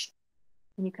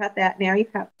 and you cut that. Now you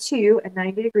have 2 at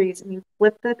 90 degrees, and you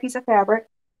flip the piece of fabric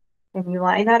and you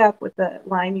line that up with the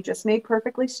line you just made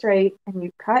perfectly straight, and you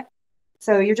cut.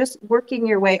 So you're just working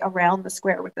your way around the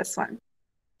square with this one.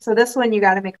 So this one, you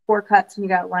got to make 4 cuts and you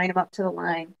got to line them up to the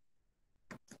line.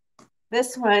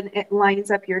 This one, it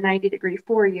lines up your 90-degree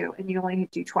for you, and you only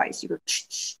do twice. You go,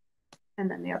 and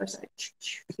then the other side.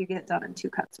 You get it done in 2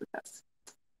 cuts with this.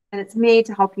 And it's made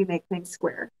to help you make things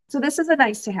square. So this is a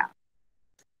nice to have.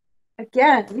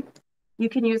 Again, you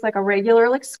can use like a regular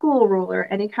like school ruler,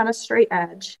 any kind of straight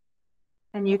edge,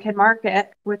 and you can mark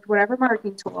it with whatever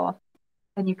marking tool,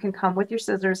 and you can come with your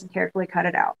scissors and carefully cut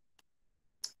it out.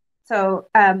 So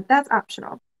that's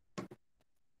optional.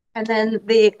 And then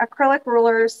the acrylic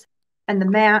rulers and the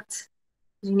mat,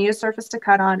 you need a surface to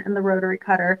cut on, and the rotary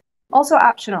cutter, also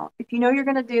optional. If you know you're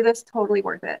going to do this, totally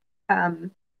worth it.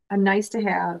 A nice to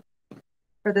have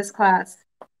for this class.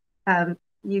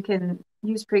 You can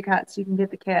use pre-cuts, you can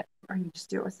get the kit, or you just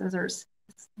do it with scissors.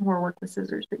 It's more work with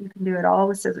scissors, but you can do it all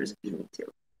with scissors if you need to.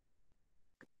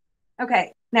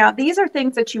 Okay, now these are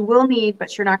things that you will need,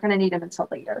 but you're not going to need them until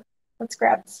later. Let's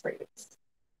grab the spray base.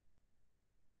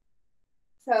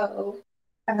 So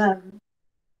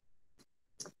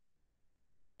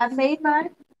I've made my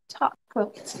top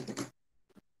quilt.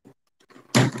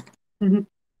 All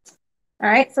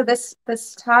right, so this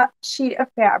top sheet of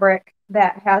fabric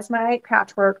that has my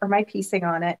patchwork or my piecing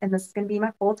on it, and this is going to be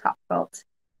my full top quilt.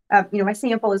 My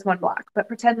sample is 1 block, but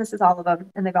pretend this is all of them,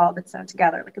 and they've all been sewn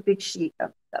together like a big sheet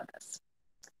of this.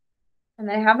 And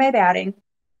then I have my batting,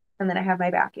 and then I have my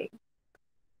backing.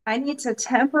 I need to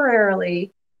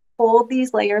temporarily hold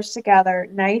these layers together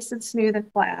nice and smooth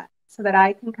and flat so that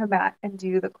I can come back and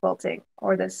do the quilting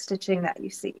or the stitching that you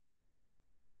see.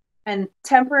 And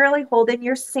temporarily holding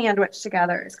your sandwich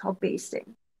together is called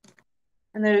basting.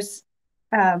 And there's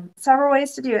several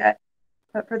ways to do it,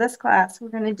 but for this class, we're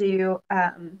going to do,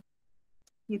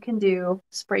 you can do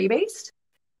spray based.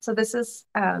 So this is,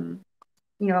 kind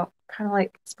of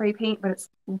like spray paint, but it's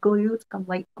glue, it's like a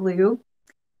light glue.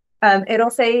 It'll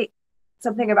say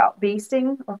something about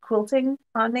basting or quilting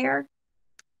on there.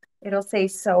 It'll say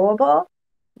sewable,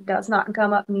 does not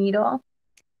gum up needle.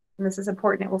 And this is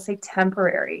important, it will say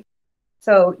temporary.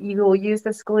 So you will use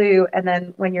this glue, and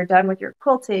then when you're done with your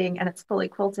quilting and it's fully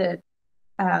quilted,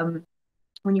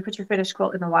 when you put your finished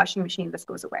quilt in the washing machine, this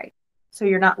goes away. So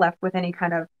you're not left with any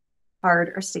kind of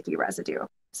hard or sticky residue.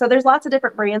 So there's lots of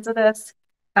different brands of this.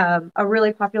 A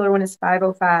really popular one is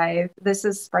 505. This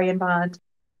is Spray and Bond.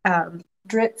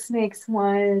 Dritz makes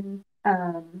one.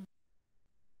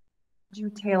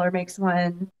 Jude Taylor makes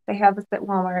one. They have this at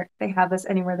Walmart. They have this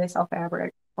anywhere they sell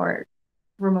fabric or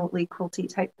remotely quilty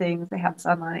type things. They have this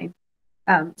online.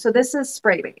 So this is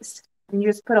spray based. And you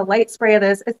just put a light spray of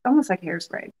this. It's almost like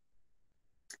hairspray.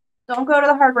 Don't go to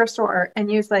the hardware store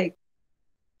and use like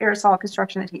aerosol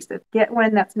construction adhesive. Get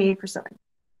one that's made for sewing.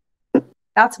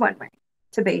 That's one way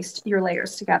to baste your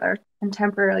layers together and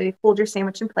temporarily hold your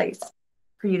sandwich in place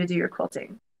for you to do your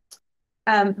quilting.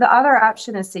 The other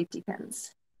option is safety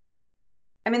pins.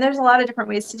 I mean, there's a lot of different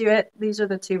ways to do it. These are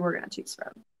the 2 we're going to choose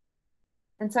from.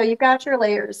 And so you've got your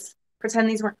layers. Pretend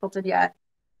these weren't quilted yet.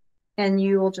 And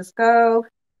you will just go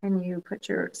and you put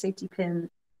your safety pin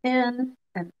in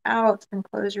and out and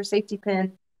close your safety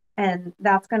pin. And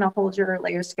that's going to hold your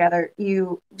layers together.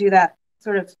 You do that,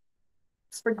 sort of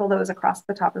sprinkle those across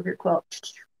the top of your quilt.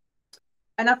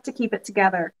 Enough to keep it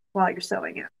together while you're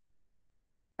sewing it.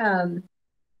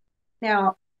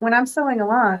 Now, when I'm sewing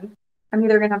along, I'm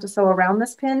either going to have to sew around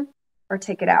this pin or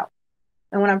take it out.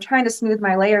 And when I'm trying to smooth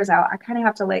my layers out, I kind of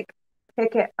have to like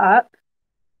pick it up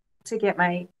to get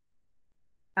my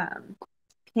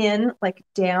pin like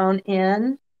down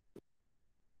in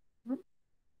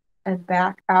and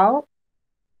back out.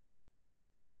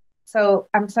 So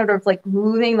I'm sort of like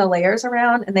moving the layers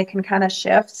around and they can kind of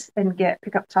shift and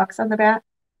pick up tucks on the back.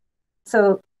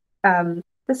 So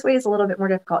this way is a little bit more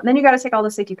difficult. And then you got to take all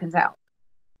the sticky pins out.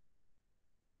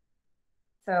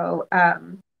 So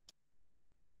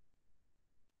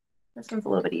this one's a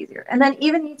little bit easier. And then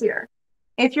even easier,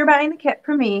 if you're buying the kit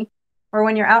from me or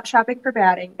when you're out shopping for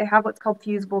batting, they have what's called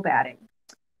fusible batting.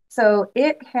 So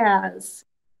it has,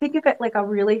 think of it like a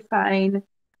really fine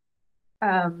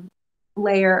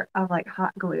layer of like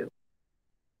hot glue.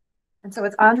 And so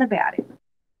it's on the batting.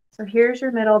 So here's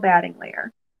your middle batting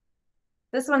layer.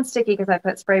 This one's sticky because I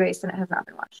put spray base and it has not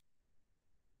been washed.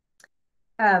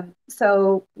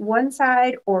 So one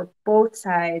side or both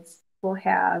sides will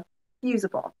have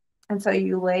fusible. And so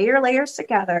you lay your layers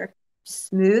together,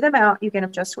 smooth them out, you get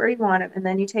them just where you want them, and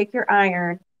then you take your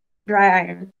iron, dry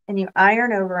iron, and you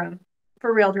iron over them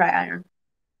for real dry iron,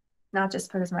 not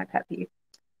just because of my pet peeve.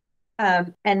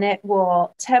 And it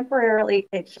will temporarily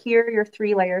adhere your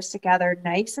 3 layers together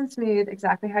nice and smooth,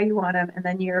 exactly how you want them. And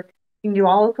then you can do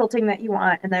all the quilting that you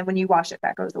want. And then when you wash it,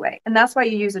 that goes away. And that's why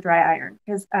you use a dry iron,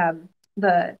 because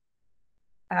the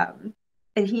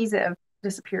adhesive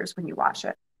disappears when you wash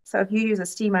it. So if you use a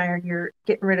steam iron, you're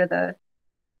getting rid of the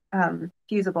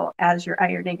fusible as you're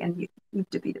ironing, and you've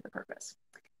defeated the purpose.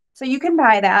 So you can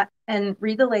buy that and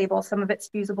read the label. Some of it's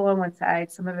fusible on one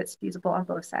side, some of it's fusible on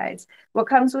both sides. What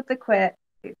comes with the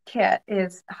kit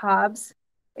is Hobbs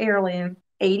Heirloom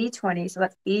 80/20. So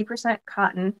that's 80%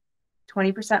 cotton,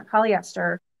 20%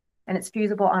 polyester, and it's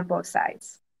fusible on both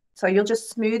sides. So you'll just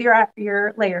smooth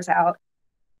your layers out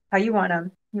how you want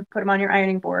them. You put them on your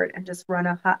ironing board and just run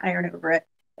a hot iron over it.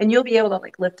 And you'll be able to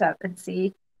like lift up and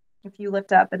see if you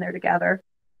lift up and they're together.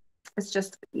 It's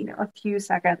just, a few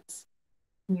seconds.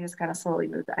 You just kind of slowly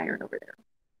move the iron over there.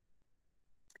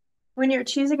 When you're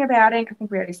choosing a batting, I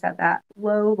think we already said that,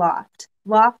 low loft.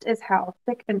 Loft is how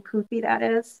thick and poofy that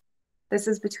is. This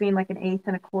is between like 1/8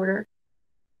 and 1/4.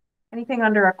 Anything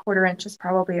under 1/4 inch is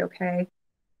probably okay.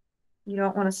 You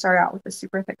don't want to start out with a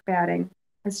super thick batting.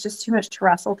 It's just too much to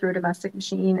wrestle through a domestic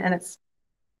machine, and it's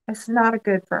not a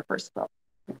good for a first quilt.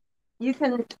 You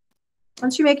can,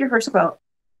 once you make your first quilt,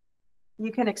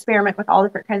 you can experiment with all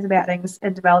different kinds of battings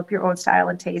and develop your own style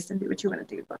and taste and do what you want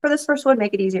to do. But for this first one,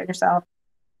 make it easy on yourself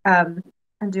and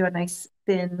do a nice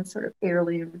thin sort of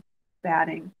heirloom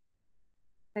batting.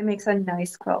 It makes a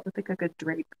nice quilt with like a good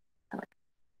drape. I like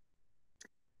it.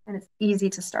 And it's easy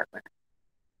to start with.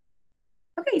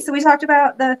 Okay, so we talked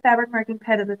about the fabric marking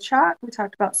pen of the chalk. We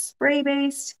talked about spray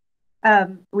based.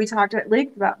 We talked at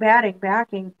length about batting,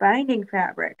 backing, binding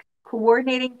fabric,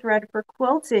 coordinating thread for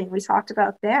quilting. We talked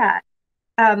about that.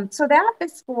 So that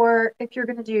is for if you're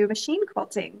going to do machine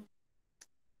quilting.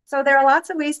 So there are lots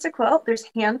of ways to quilt. There's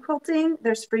hand quilting,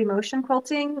 there's free motion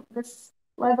quilting. This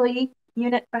lovely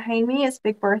unit behind me is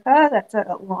Big Bertha. That's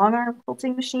a long arm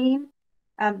quilting machine.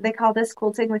 They call this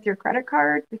quilting with your credit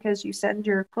card because you send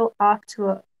your quilt off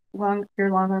to your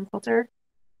long arm quilter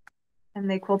and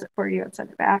they quilt it for you and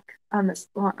send it back on this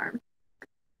long arm.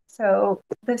 So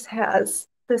this has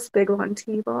this big long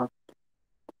table.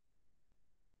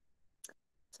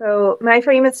 So my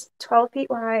frame is 12 feet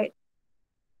wide.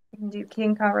 You can do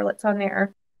king coverlets on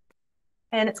there.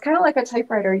 And it's kind of like a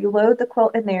typewriter. You load the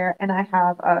quilt in there, and I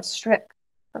have a strip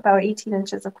about 18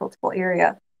 inches of quiltable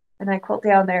area. And I quilt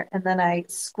down there, and then I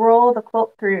scroll the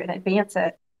quilt through and advance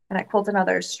it, and I quilt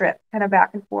another strip, kind of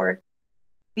back and forth,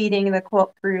 feeding the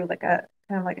quilt through like a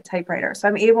kind of like a typewriter. So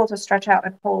I'm able to stretch out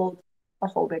and hold a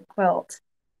whole big quilt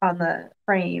on the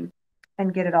frame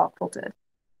and get it all quilted.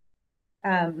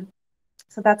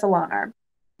 So that's a long arm,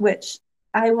 which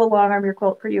I will long arm your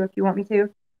quilt for you if you want me to,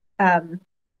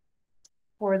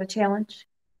 for the challenge.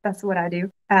 That's what I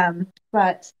do.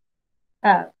 But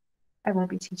I won't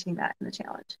be teaching that in the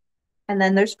challenge. And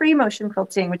then there's free motion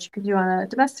quilting, which you can do on a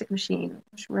domestic machine,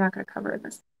 which we're not going to cover in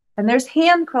this. And there's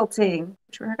hand quilting,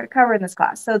 which we're not going to cover in this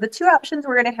class. So the two options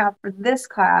we're going to have for this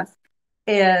class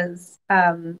is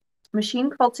machine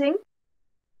quilting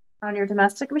on your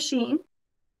domestic machine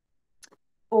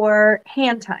or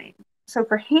hand tying. So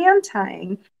for hand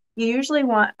tying, you usually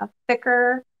want a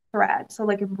thicker thread. So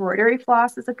like embroidery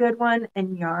floss is a good one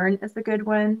and yarn is a good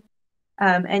one.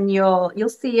 And you'll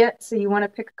see it. So you want to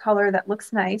pick a color that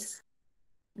looks nice,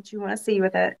 that you want to see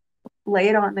with it. Lay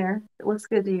it on there. If it looks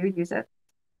good to you, use it.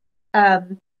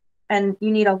 And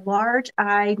you need a large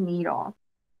eye needle.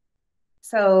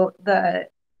 So the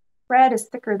thread is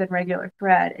thicker than regular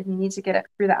thread, and you need to get it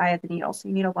through the eye of the needle. So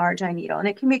you need a large eye needle, and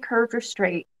it can be curved or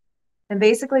straight. And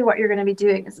basically what you're going to be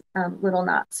doing is little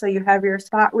knots. So you have your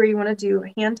spot where you want to do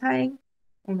hand tying,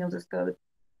 and you'll just go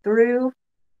through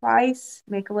twice,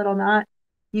 make a little knot.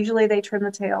 Usually they trim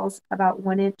the tails about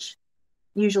 1 inch.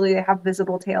 Usually they have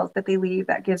visible tails that they leave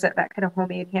that gives it that kind of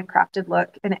homemade handcrafted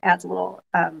look, and it adds a little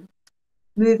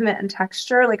movement and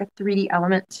texture, like a 3D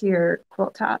element to your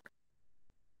quilt top.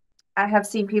 I have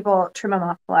seen people trim them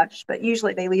off flush, but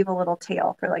usually they leave a little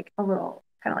tail for like a little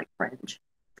kind of like fringe.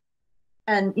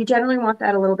 And you generally want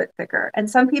that a little bit thicker. And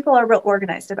some people are real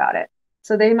organized about it.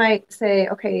 So they might say,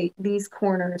 okay, these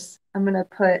corners, I'm going to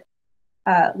put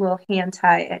a little hand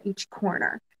tie at each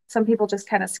corner. Some people just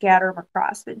kind of scatter them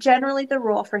across. But generally the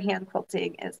rule for hand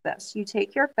quilting is this. You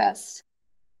take your fist,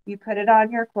 you put it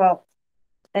on your quilt,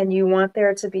 and you want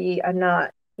there to be a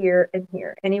knot here and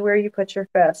here. Anywhere you put your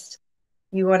fist,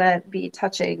 you want to be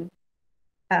touching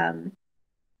from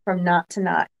knot to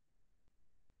knot.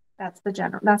 That's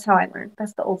how I learned.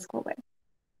 That's the old school way.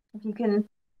 If you can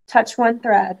touch one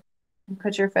thread and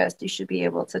put your fist, you should be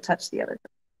able to touch the other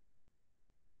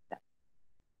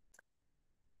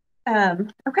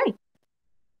thread. Okay.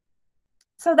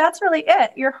 So that's really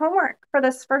it. Your homework for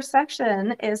this first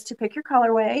section is to pick your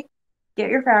colorway, get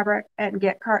your fabric, and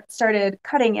get started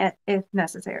cutting it if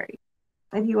necessary.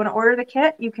 If you want to order the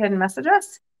kit, you can message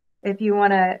us. If you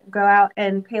want to go out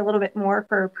and pay a little bit more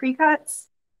for pre-cuts,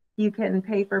 you can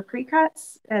pay for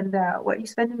pre-cuts, and what you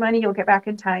spend in money, you'll get back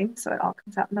in time, so it all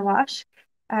comes out in the wash.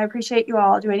 I appreciate you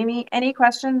all joining me. Any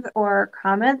questions or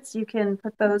comments, you can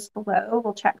put those below.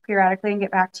 We'll check periodically and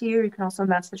get back to you. You can also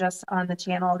message us on the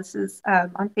channel. This is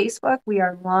on Facebook. We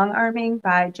are Long Arming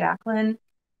by Jaclyn,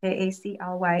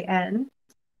 Jaclyn.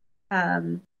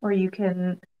 Or you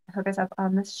can hook us up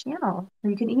on this channel, or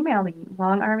you can email me,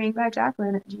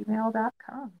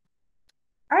 longarmingbyjaclyn@gmail.com.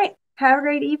 All right, have a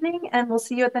great evening, and we'll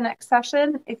see you at the next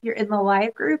session. If you're in the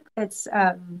live group, it's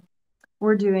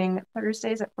we're doing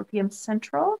Thursdays at 4 p.m.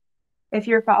 Central. If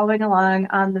you're following along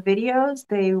on the videos,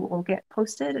 they will get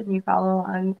posted, and you follow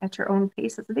along at your own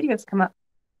pace as the videos come up.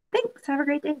 Thanks. Have a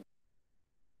great day.